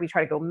status, right? We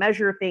try to go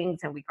measure things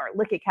and we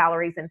look at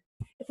calories, and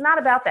it's not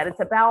about that. It's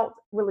about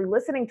really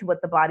listening to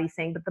what the body's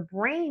saying, but the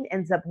brain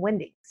ends up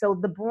winning. So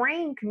the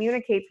brain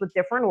communicates with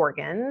different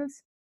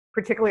organs,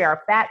 particularly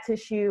our fat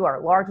tissue,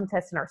 our large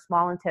intestine, our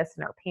small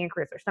intestine, our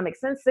pancreas, our stomach,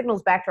 sends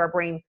signals back to our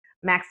brain,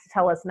 Max, to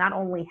tell us not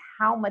only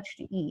how much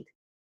to eat,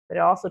 but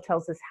it also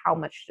tells us how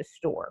much to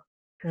store.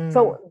 Mm.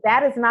 So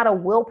that is not a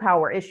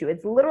willpower issue.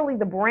 It's literally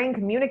the brain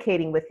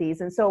communicating with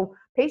these. And so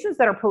patients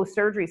that are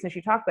post-surgery, since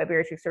you talked about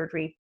bariatric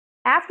surgery,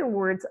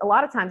 afterwards, a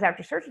lot of times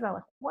after surgery, they're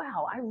like,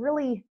 wow,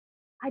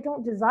 I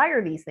don't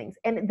desire these things.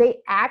 And they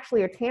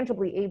actually are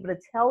tangibly able to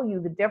tell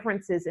you the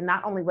differences in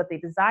not only what they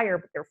desire,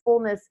 but their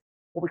fullness,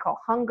 what we call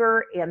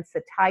hunger and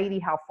satiety,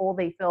 how full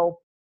they feel.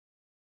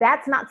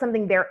 That's not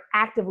something they're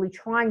actively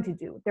trying to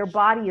do. Their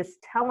body is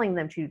telling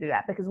them to do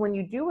that, because when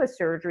you do a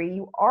surgery,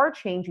 you are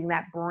changing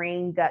that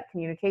brain gut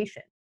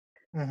communication.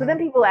 So Hmm. then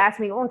people ask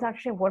me, oh, Dr.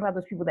 Sham, what about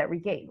those people that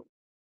regain?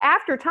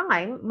 After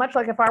time, much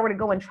like if I were to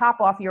go and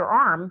chop off your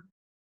arm,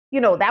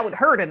 that would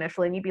hurt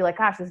initially. And you'd be like,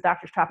 gosh, this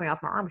doctor's chopping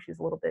off my arm. She's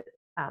a little bit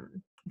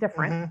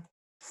different. Hmm.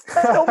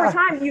 But over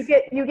time, you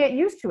get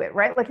used to it,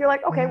 right? Like you're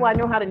like, okay, well, Hmm.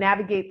 I know how to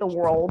navigate the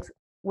world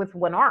with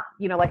one arm.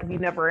 Like if you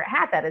never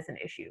had that as an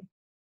issue.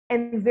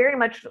 And very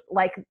much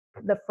like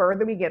the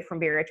further we get from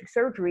bariatric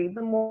surgery,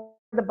 the more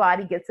the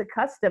body gets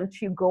accustomed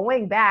to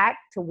going back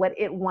to what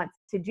it wants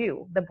to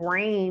do. The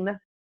brain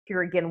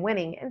here again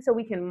winning. And so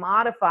we can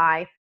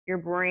modify your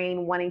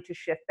brain wanting to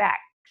shift back.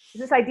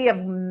 It's this idea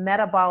of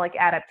metabolic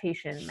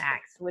adaptation,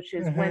 Max, which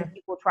is when Hmm.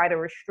 people try to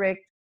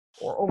restrict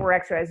or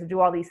overexercise and do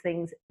all these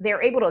things,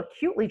 they're able to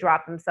acutely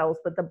drop themselves,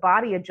 but the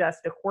body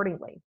adjusts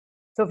accordingly.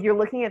 So if you're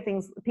looking at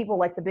things, people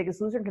like the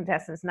Biggest Loser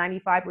contestants,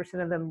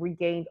 95% of them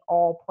regained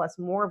all plus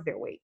more of their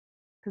weight,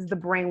 because the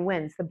brain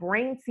wins. The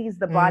brain sees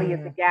the body as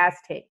a Mm. gas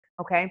tank.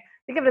 Okay.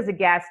 Think of it as a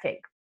gas tank.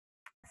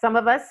 Some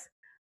of us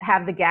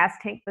have the gas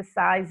tank the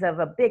size of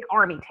a big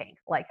army tank.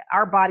 Like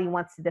our body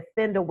wants to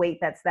defend a weight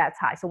that's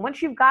high. So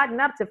once you've gotten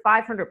up to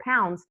 500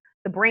 pounds,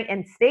 the brain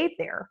and stayed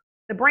there,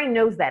 the brain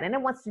knows that, and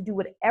it wants to do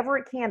whatever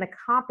it can to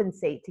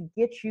compensate to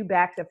get you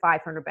back to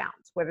 500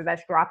 pounds, whether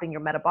that's dropping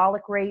your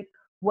metabolic rate,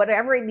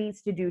 whatever it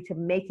needs to do to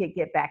make it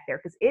get back there,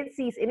 because it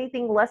sees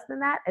anything less than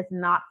that as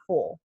not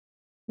full.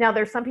 Now,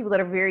 there's some people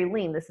that are very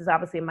lean. This is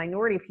obviously a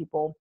minority of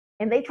people,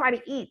 and they try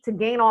to eat to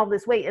gain all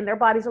this weight, and their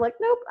bodies are like,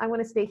 nope, I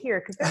want to stay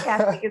here, because their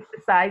gas tank is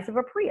the size of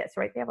a Prius,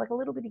 right? They have like a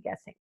little bitty gas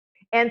tank.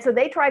 And so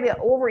they try to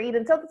overeat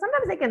until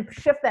sometimes they can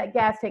shift that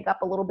gas tank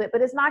up a little bit,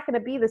 but it's not going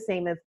to be the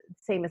same as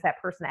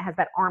that person that has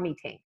that army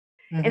tank.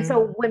 And Hmm.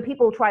 so when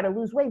people try to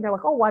lose weight, they're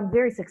like, oh, well, I'm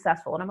very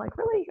successful. And I'm like,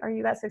 really? Are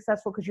you that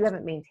successful? Because you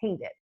haven't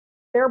maintained it.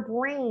 Their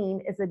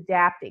brain is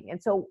adapting.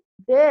 And so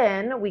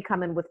then we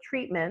come in with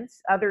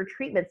treatments, other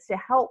treatments to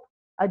help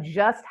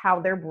adjust how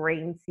their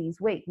brain sees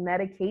weight.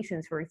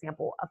 Medications, for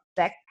example,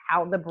 affect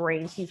how the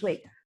brain sees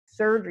weight.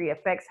 Surgery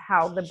affects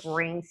how the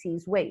brain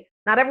sees weight.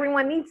 Not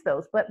everyone needs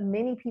those, but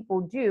many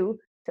people do,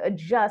 to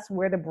adjust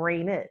where the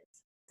brain is.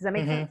 Does that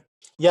make Hmm. sense?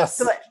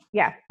 So, Yes.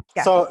 yeah,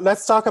 yeah, So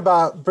let's talk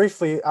about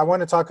briefly. I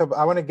want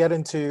to get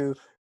into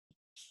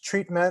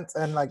treatment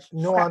and like okay,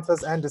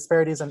 nuances and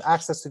disparities and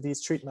access to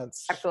these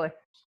treatments. absolutely.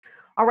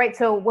 All right,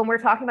 so when we're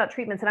talking about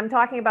treatments, and I'm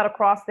talking about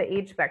across the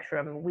age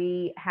spectrum,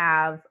 we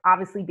have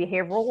obviously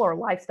behavioral or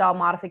lifestyle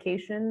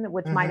modification,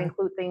 which might Hmm.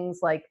 include things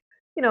like,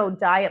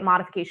 diet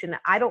modification.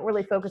 I don't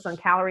really focus on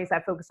calories. I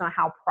focus on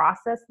how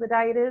processed the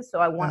diet is. So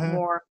I want Hmm.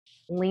 more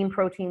lean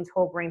proteins,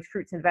 whole grains,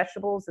 fruits, and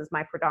vegetables as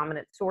my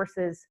predominant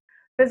sources.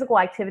 Physical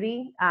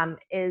activity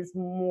is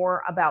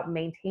more about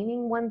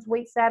maintaining one's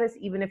weight status.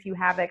 Even if you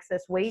have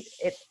excess weight,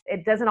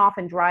 it doesn't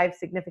often drive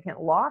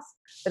significant loss,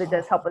 but it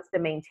does help us to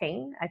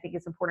maintain. I think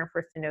it's important for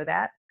us to know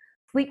that.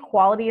 Sleep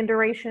quality and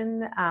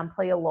duration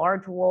play a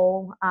large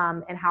role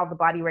in how the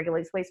body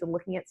regulates weight. So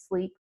looking at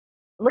sleep,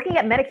 looking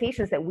at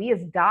medications that we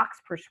as docs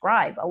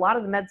prescribe. A lot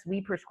of the meds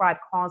we prescribe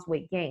cause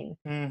weight gain.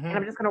 And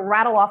I'm just going to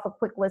rattle off a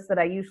quick list that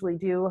I usually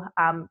do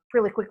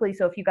really quickly.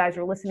 So if you guys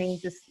are listening,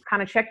 just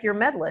kind of check your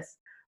med list.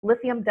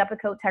 Lithium,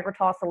 Depakote,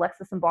 Tegretol,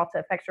 Celexa,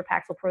 Cymbalta, Effexor,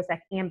 Paxil, Prozac,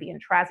 Ambien,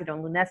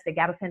 Trazodone, Lunesta,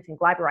 Gabapentin,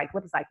 Glyburide,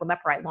 Glipizide,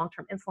 Glimepiride,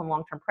 long-term insulin,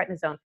 long-term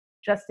prednisone,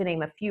 just to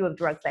name a few of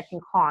drugs that can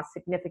cause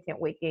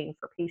significant weight gain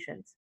for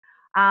patients.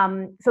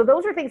 So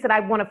those are things that I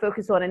want to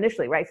focus on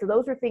initially, right? So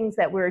those are things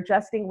that we're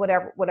adjusting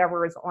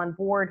whatever is on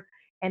board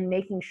and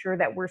making sure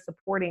that we're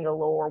supporting a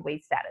lower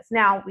weight status.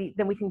 Now,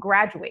 then we can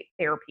graduate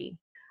therapy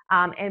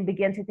and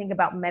begin to think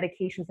about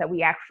medications that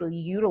we actually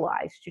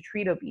utilize to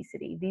treat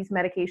obesity. These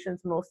medications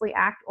mostly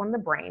act on the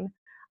brain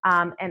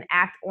and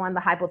act on the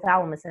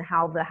hypothalamus and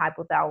how the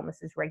hypothalamus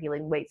is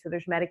regulating weight. So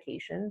there's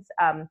medications.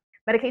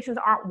 Medications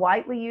aren't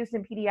widely used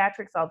in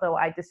pediatrics, although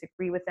I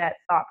disagree with that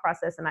thought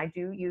process, and I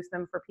do use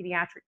them for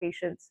pediatric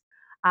patients.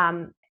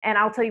 And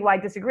I'll tell you why I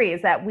disagree,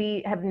 is that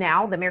we have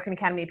now, the American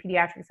Academy of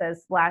Pediatrics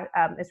has,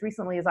 as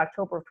recently as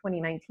October of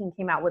 2019,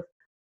 came out with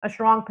a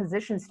strong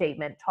position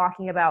statement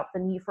talking about the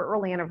need for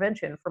early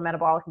intervention for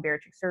metabolic and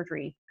bariatric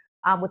surgery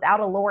without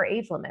a lower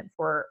age limit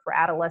for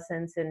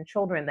adolescents and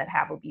children that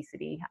have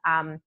obesity.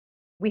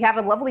 We have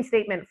a lovely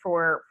statement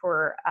for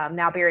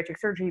now bariatric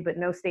surgery, but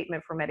no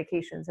statement for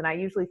medications. And I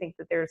usually think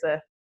that there's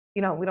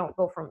we don't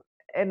go from,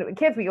 and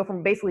kids, we go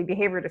from basically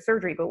behavior to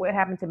surgery, but what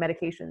happened to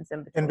medications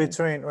in between? In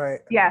between,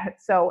 right. Yeah,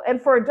 so,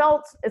 and for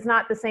adults, it's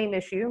not the same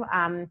issue.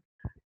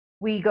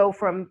 We go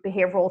from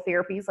behavioral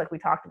therapies, like we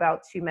talked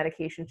about, to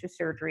medication to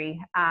surgery.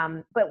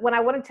 But what I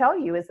want to tell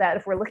you is that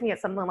if we're looking at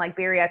something like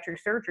bariatric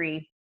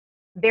surgery,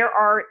 there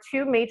are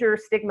two major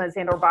stigmas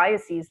and or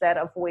biases that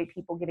avoid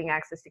people getting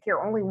access to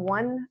care. Only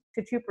 1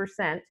 to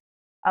 2%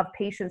 of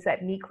patients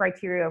that meet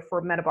criteria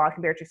for metabolic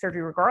and bariatric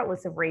surgery,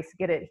 regardless of race,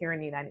 get it here in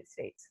the United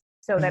States.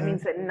 So that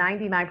means that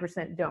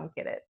 99% don't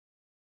get it.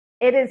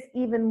 It is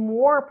even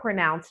more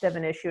pronounced of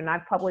an issue, and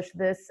I've published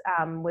this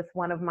with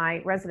one of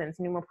my residents,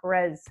 Numa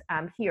Perez,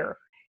 here.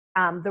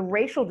 The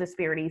racial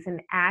disparities in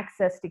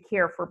access to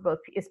care for both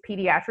is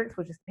pediatrics,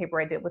 which is the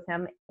paper I did with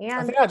him, and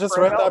I think I just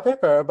read that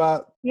paper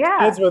about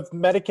kids with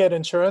Medicaid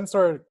insurance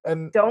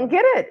and don't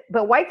get it,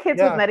 but white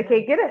kids with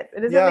Medicaid get it.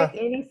 It doesn't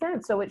make any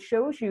sense. So it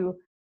shows you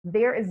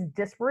there is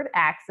disparate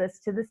access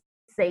to the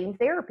same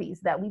therapies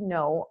that we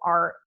know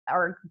are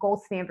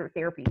gold standard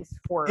therapies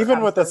for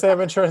even with the same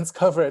insurance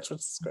coverage, which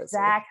is crazy.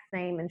 Exact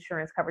same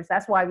insurance coverage.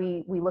 That's why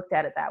we looked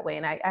at it that way.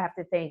 And I have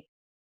to thank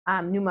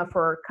Numa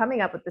for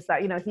coming up with this.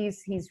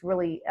 He's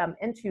really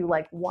into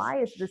like,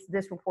 why is this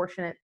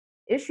disproportionate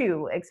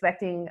issue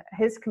expecting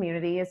his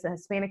community as the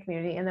Hispanic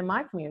community and then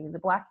my community, the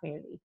Black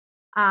community.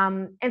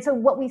 And so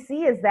what we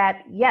see is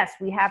that, yes,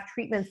 we have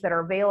treatments that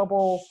are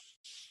available.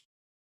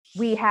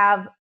 We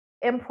have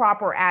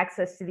improper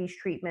access to these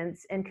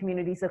treatments in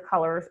communities of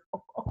color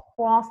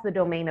across the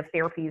domain of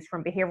therapies,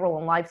 from behavioral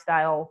and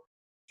lifestyle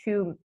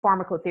to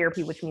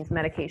pharmacotherapy, which means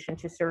medication,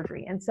 to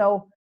surgery. And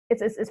so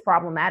it's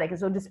problematic. And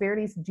so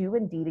disparities do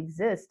indeed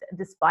exist,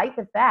 despite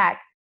the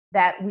fact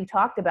that we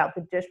talked about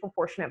the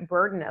disproportionate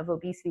burden of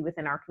obesity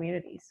within our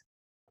communities.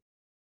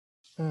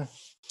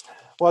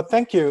 Well,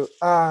 thank you.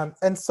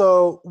 And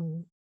so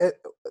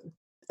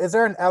is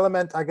there an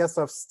element, I guess,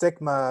 of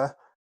stigma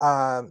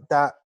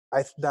that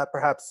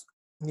perhaps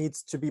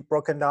needs to be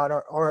broken down,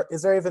 or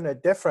is there even a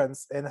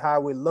difference in how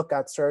we look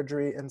at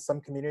surgery in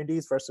some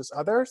communities versus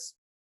others?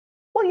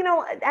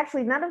 Well,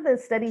 actually, none of the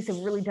studies have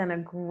really done a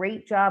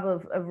great job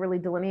of really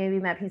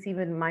delineating that piece.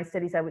 Even my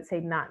studies, I would say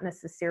not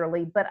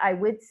necessarily, but I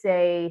would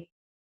say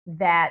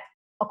that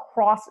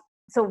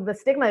so the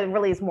stigma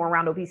really is more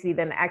around obesity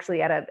than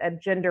actually at a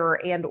gender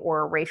and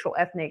or racial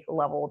ethnic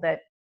level, that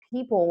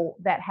people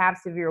that have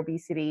severe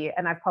obesity,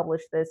 and I've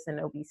published this in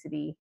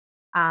Obesity,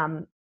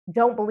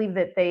 don't believe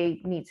that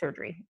they need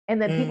surgery. And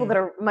then people that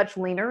are much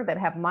leaner, that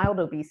have mild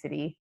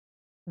obesity,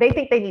 they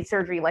think they need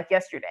surgery like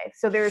yesterday.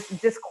 So there's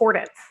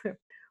discordance,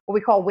 what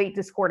we call weight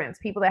discordance.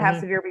 People that have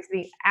severe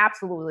obesity,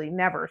 absolutely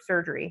never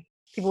surgery.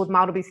 People with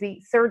mild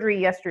obesity, surgery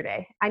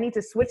yesterday. I need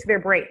to switch their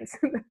brains.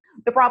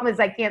 The problem is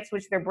I can't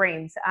switch their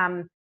brains.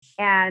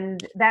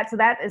 And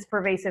that is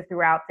pervasive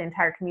throughout the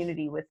entire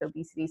community with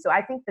obesity. So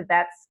I think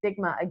that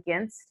stigma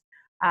against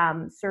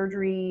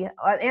surgery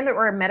and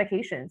or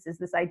medications is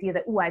this idea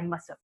that, I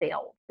must have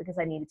failed because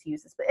I needed to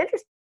use this. But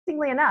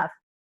interestingly enough,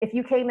 if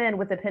you came in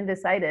with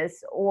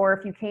appendicitis, or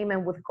if you came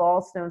in with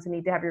gallstones and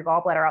need to have your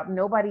gallbladder out,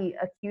 nobody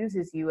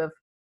accuses you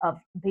of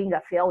being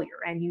a failure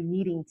and you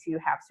needing to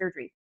have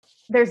surgery.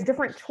 There's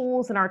different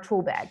tools in our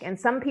tool bag, and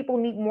some people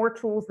need more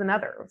tools than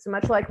others. So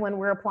much like when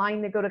we're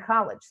applying to go to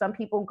college, some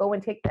people go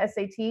and take the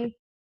SAT.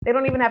 They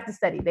don't even have to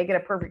study. They get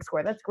a perfect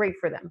score. That's great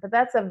for them, but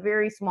that's a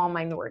very small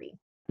minority.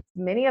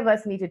 Many of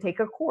us need to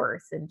take a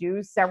course and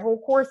do several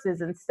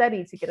courses and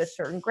study to get a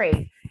certain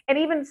grade. And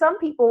even some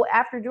people,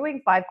 after doing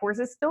 5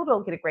 courses, still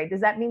don't get a grade. Does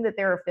that mean that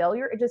they're a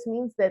failure? It just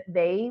means that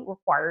they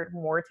required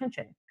more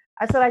attention.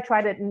 That's what I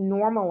try to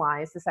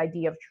normalize, this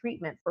idea of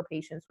treatment for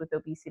patients with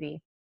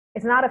obesity.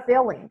 It's not a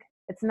failing.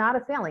 It's not a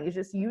failing. It's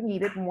just you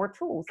needed more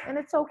tools, and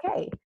it's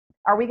okay.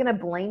 Are we going to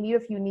blame you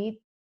if you need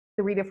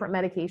 3 different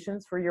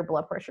medications for your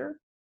blood pressure?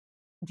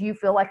 Do you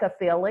feel like a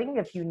failing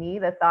if you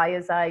need a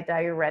thiazide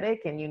diuretic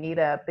and you need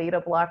a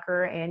beta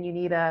blocker and you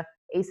need a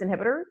ACE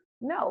inhibitor?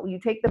 No, you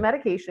take the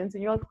medications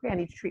and you're like, okay, I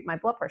need to treat my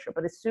blood pressure.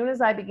 But as soon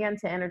as I began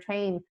to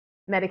entertain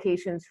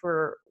medications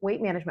for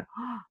weight management,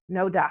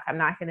 no, doc, I'm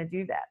not going to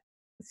do that.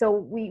 So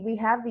we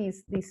have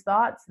these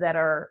thoughts that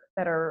are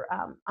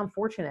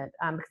unfortunate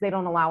because they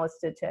don't allow us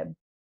to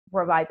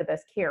provide the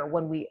best care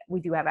when we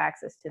do have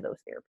access to those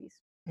therapies.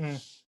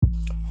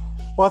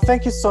 Well,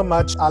 thank you so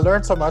much. I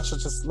learned so much.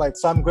 It's just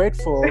so I'm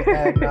grateful,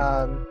 and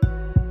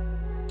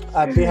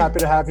I'd be happy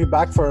to have you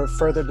back for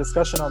further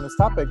discussion on this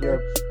topic.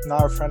 You're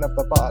now a friend of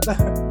the pod.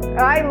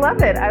 I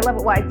love it.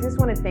 Well, I just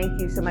want to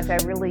thank you so much. I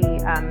really,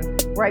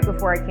 right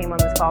before I came on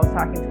this call, I was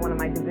talking to one of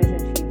my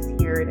division chiefs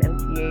here at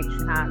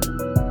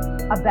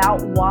MTH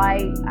about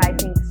why I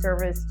think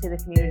service to the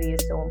community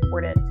is so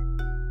important.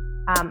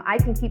 I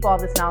can keep all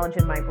this knowledge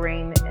in my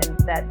brain, and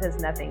that does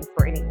nothing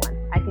for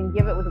anyone. I can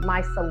give it with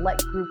my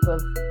select group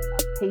of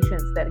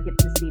patients that get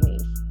to see me.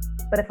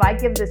 But if I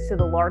give this to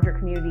the larger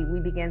community, we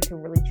begin to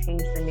really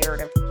change the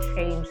narrative,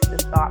 change the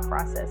thought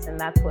process, and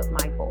that's what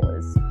my goal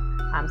is.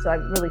 So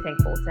I'm really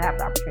thankful to have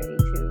the opportunity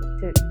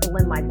to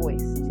lend my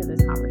voice to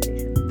this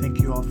conversation. Thank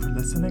you all for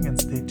listening, and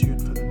stay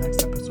tuned for the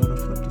next episode of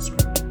Flip the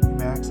Script. You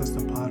may access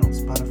the pod on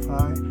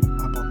Spotify,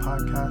 Apple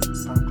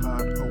Podcasts,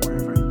 SoundCloud, or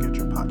wherever you get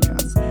your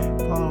podcasts.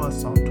 Follow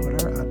us on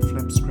Twitter at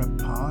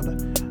FlipScriptPod,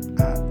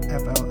 at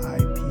FlipScriptPod,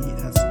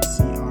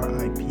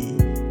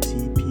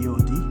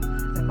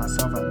 and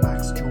myself at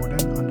Max Jordan.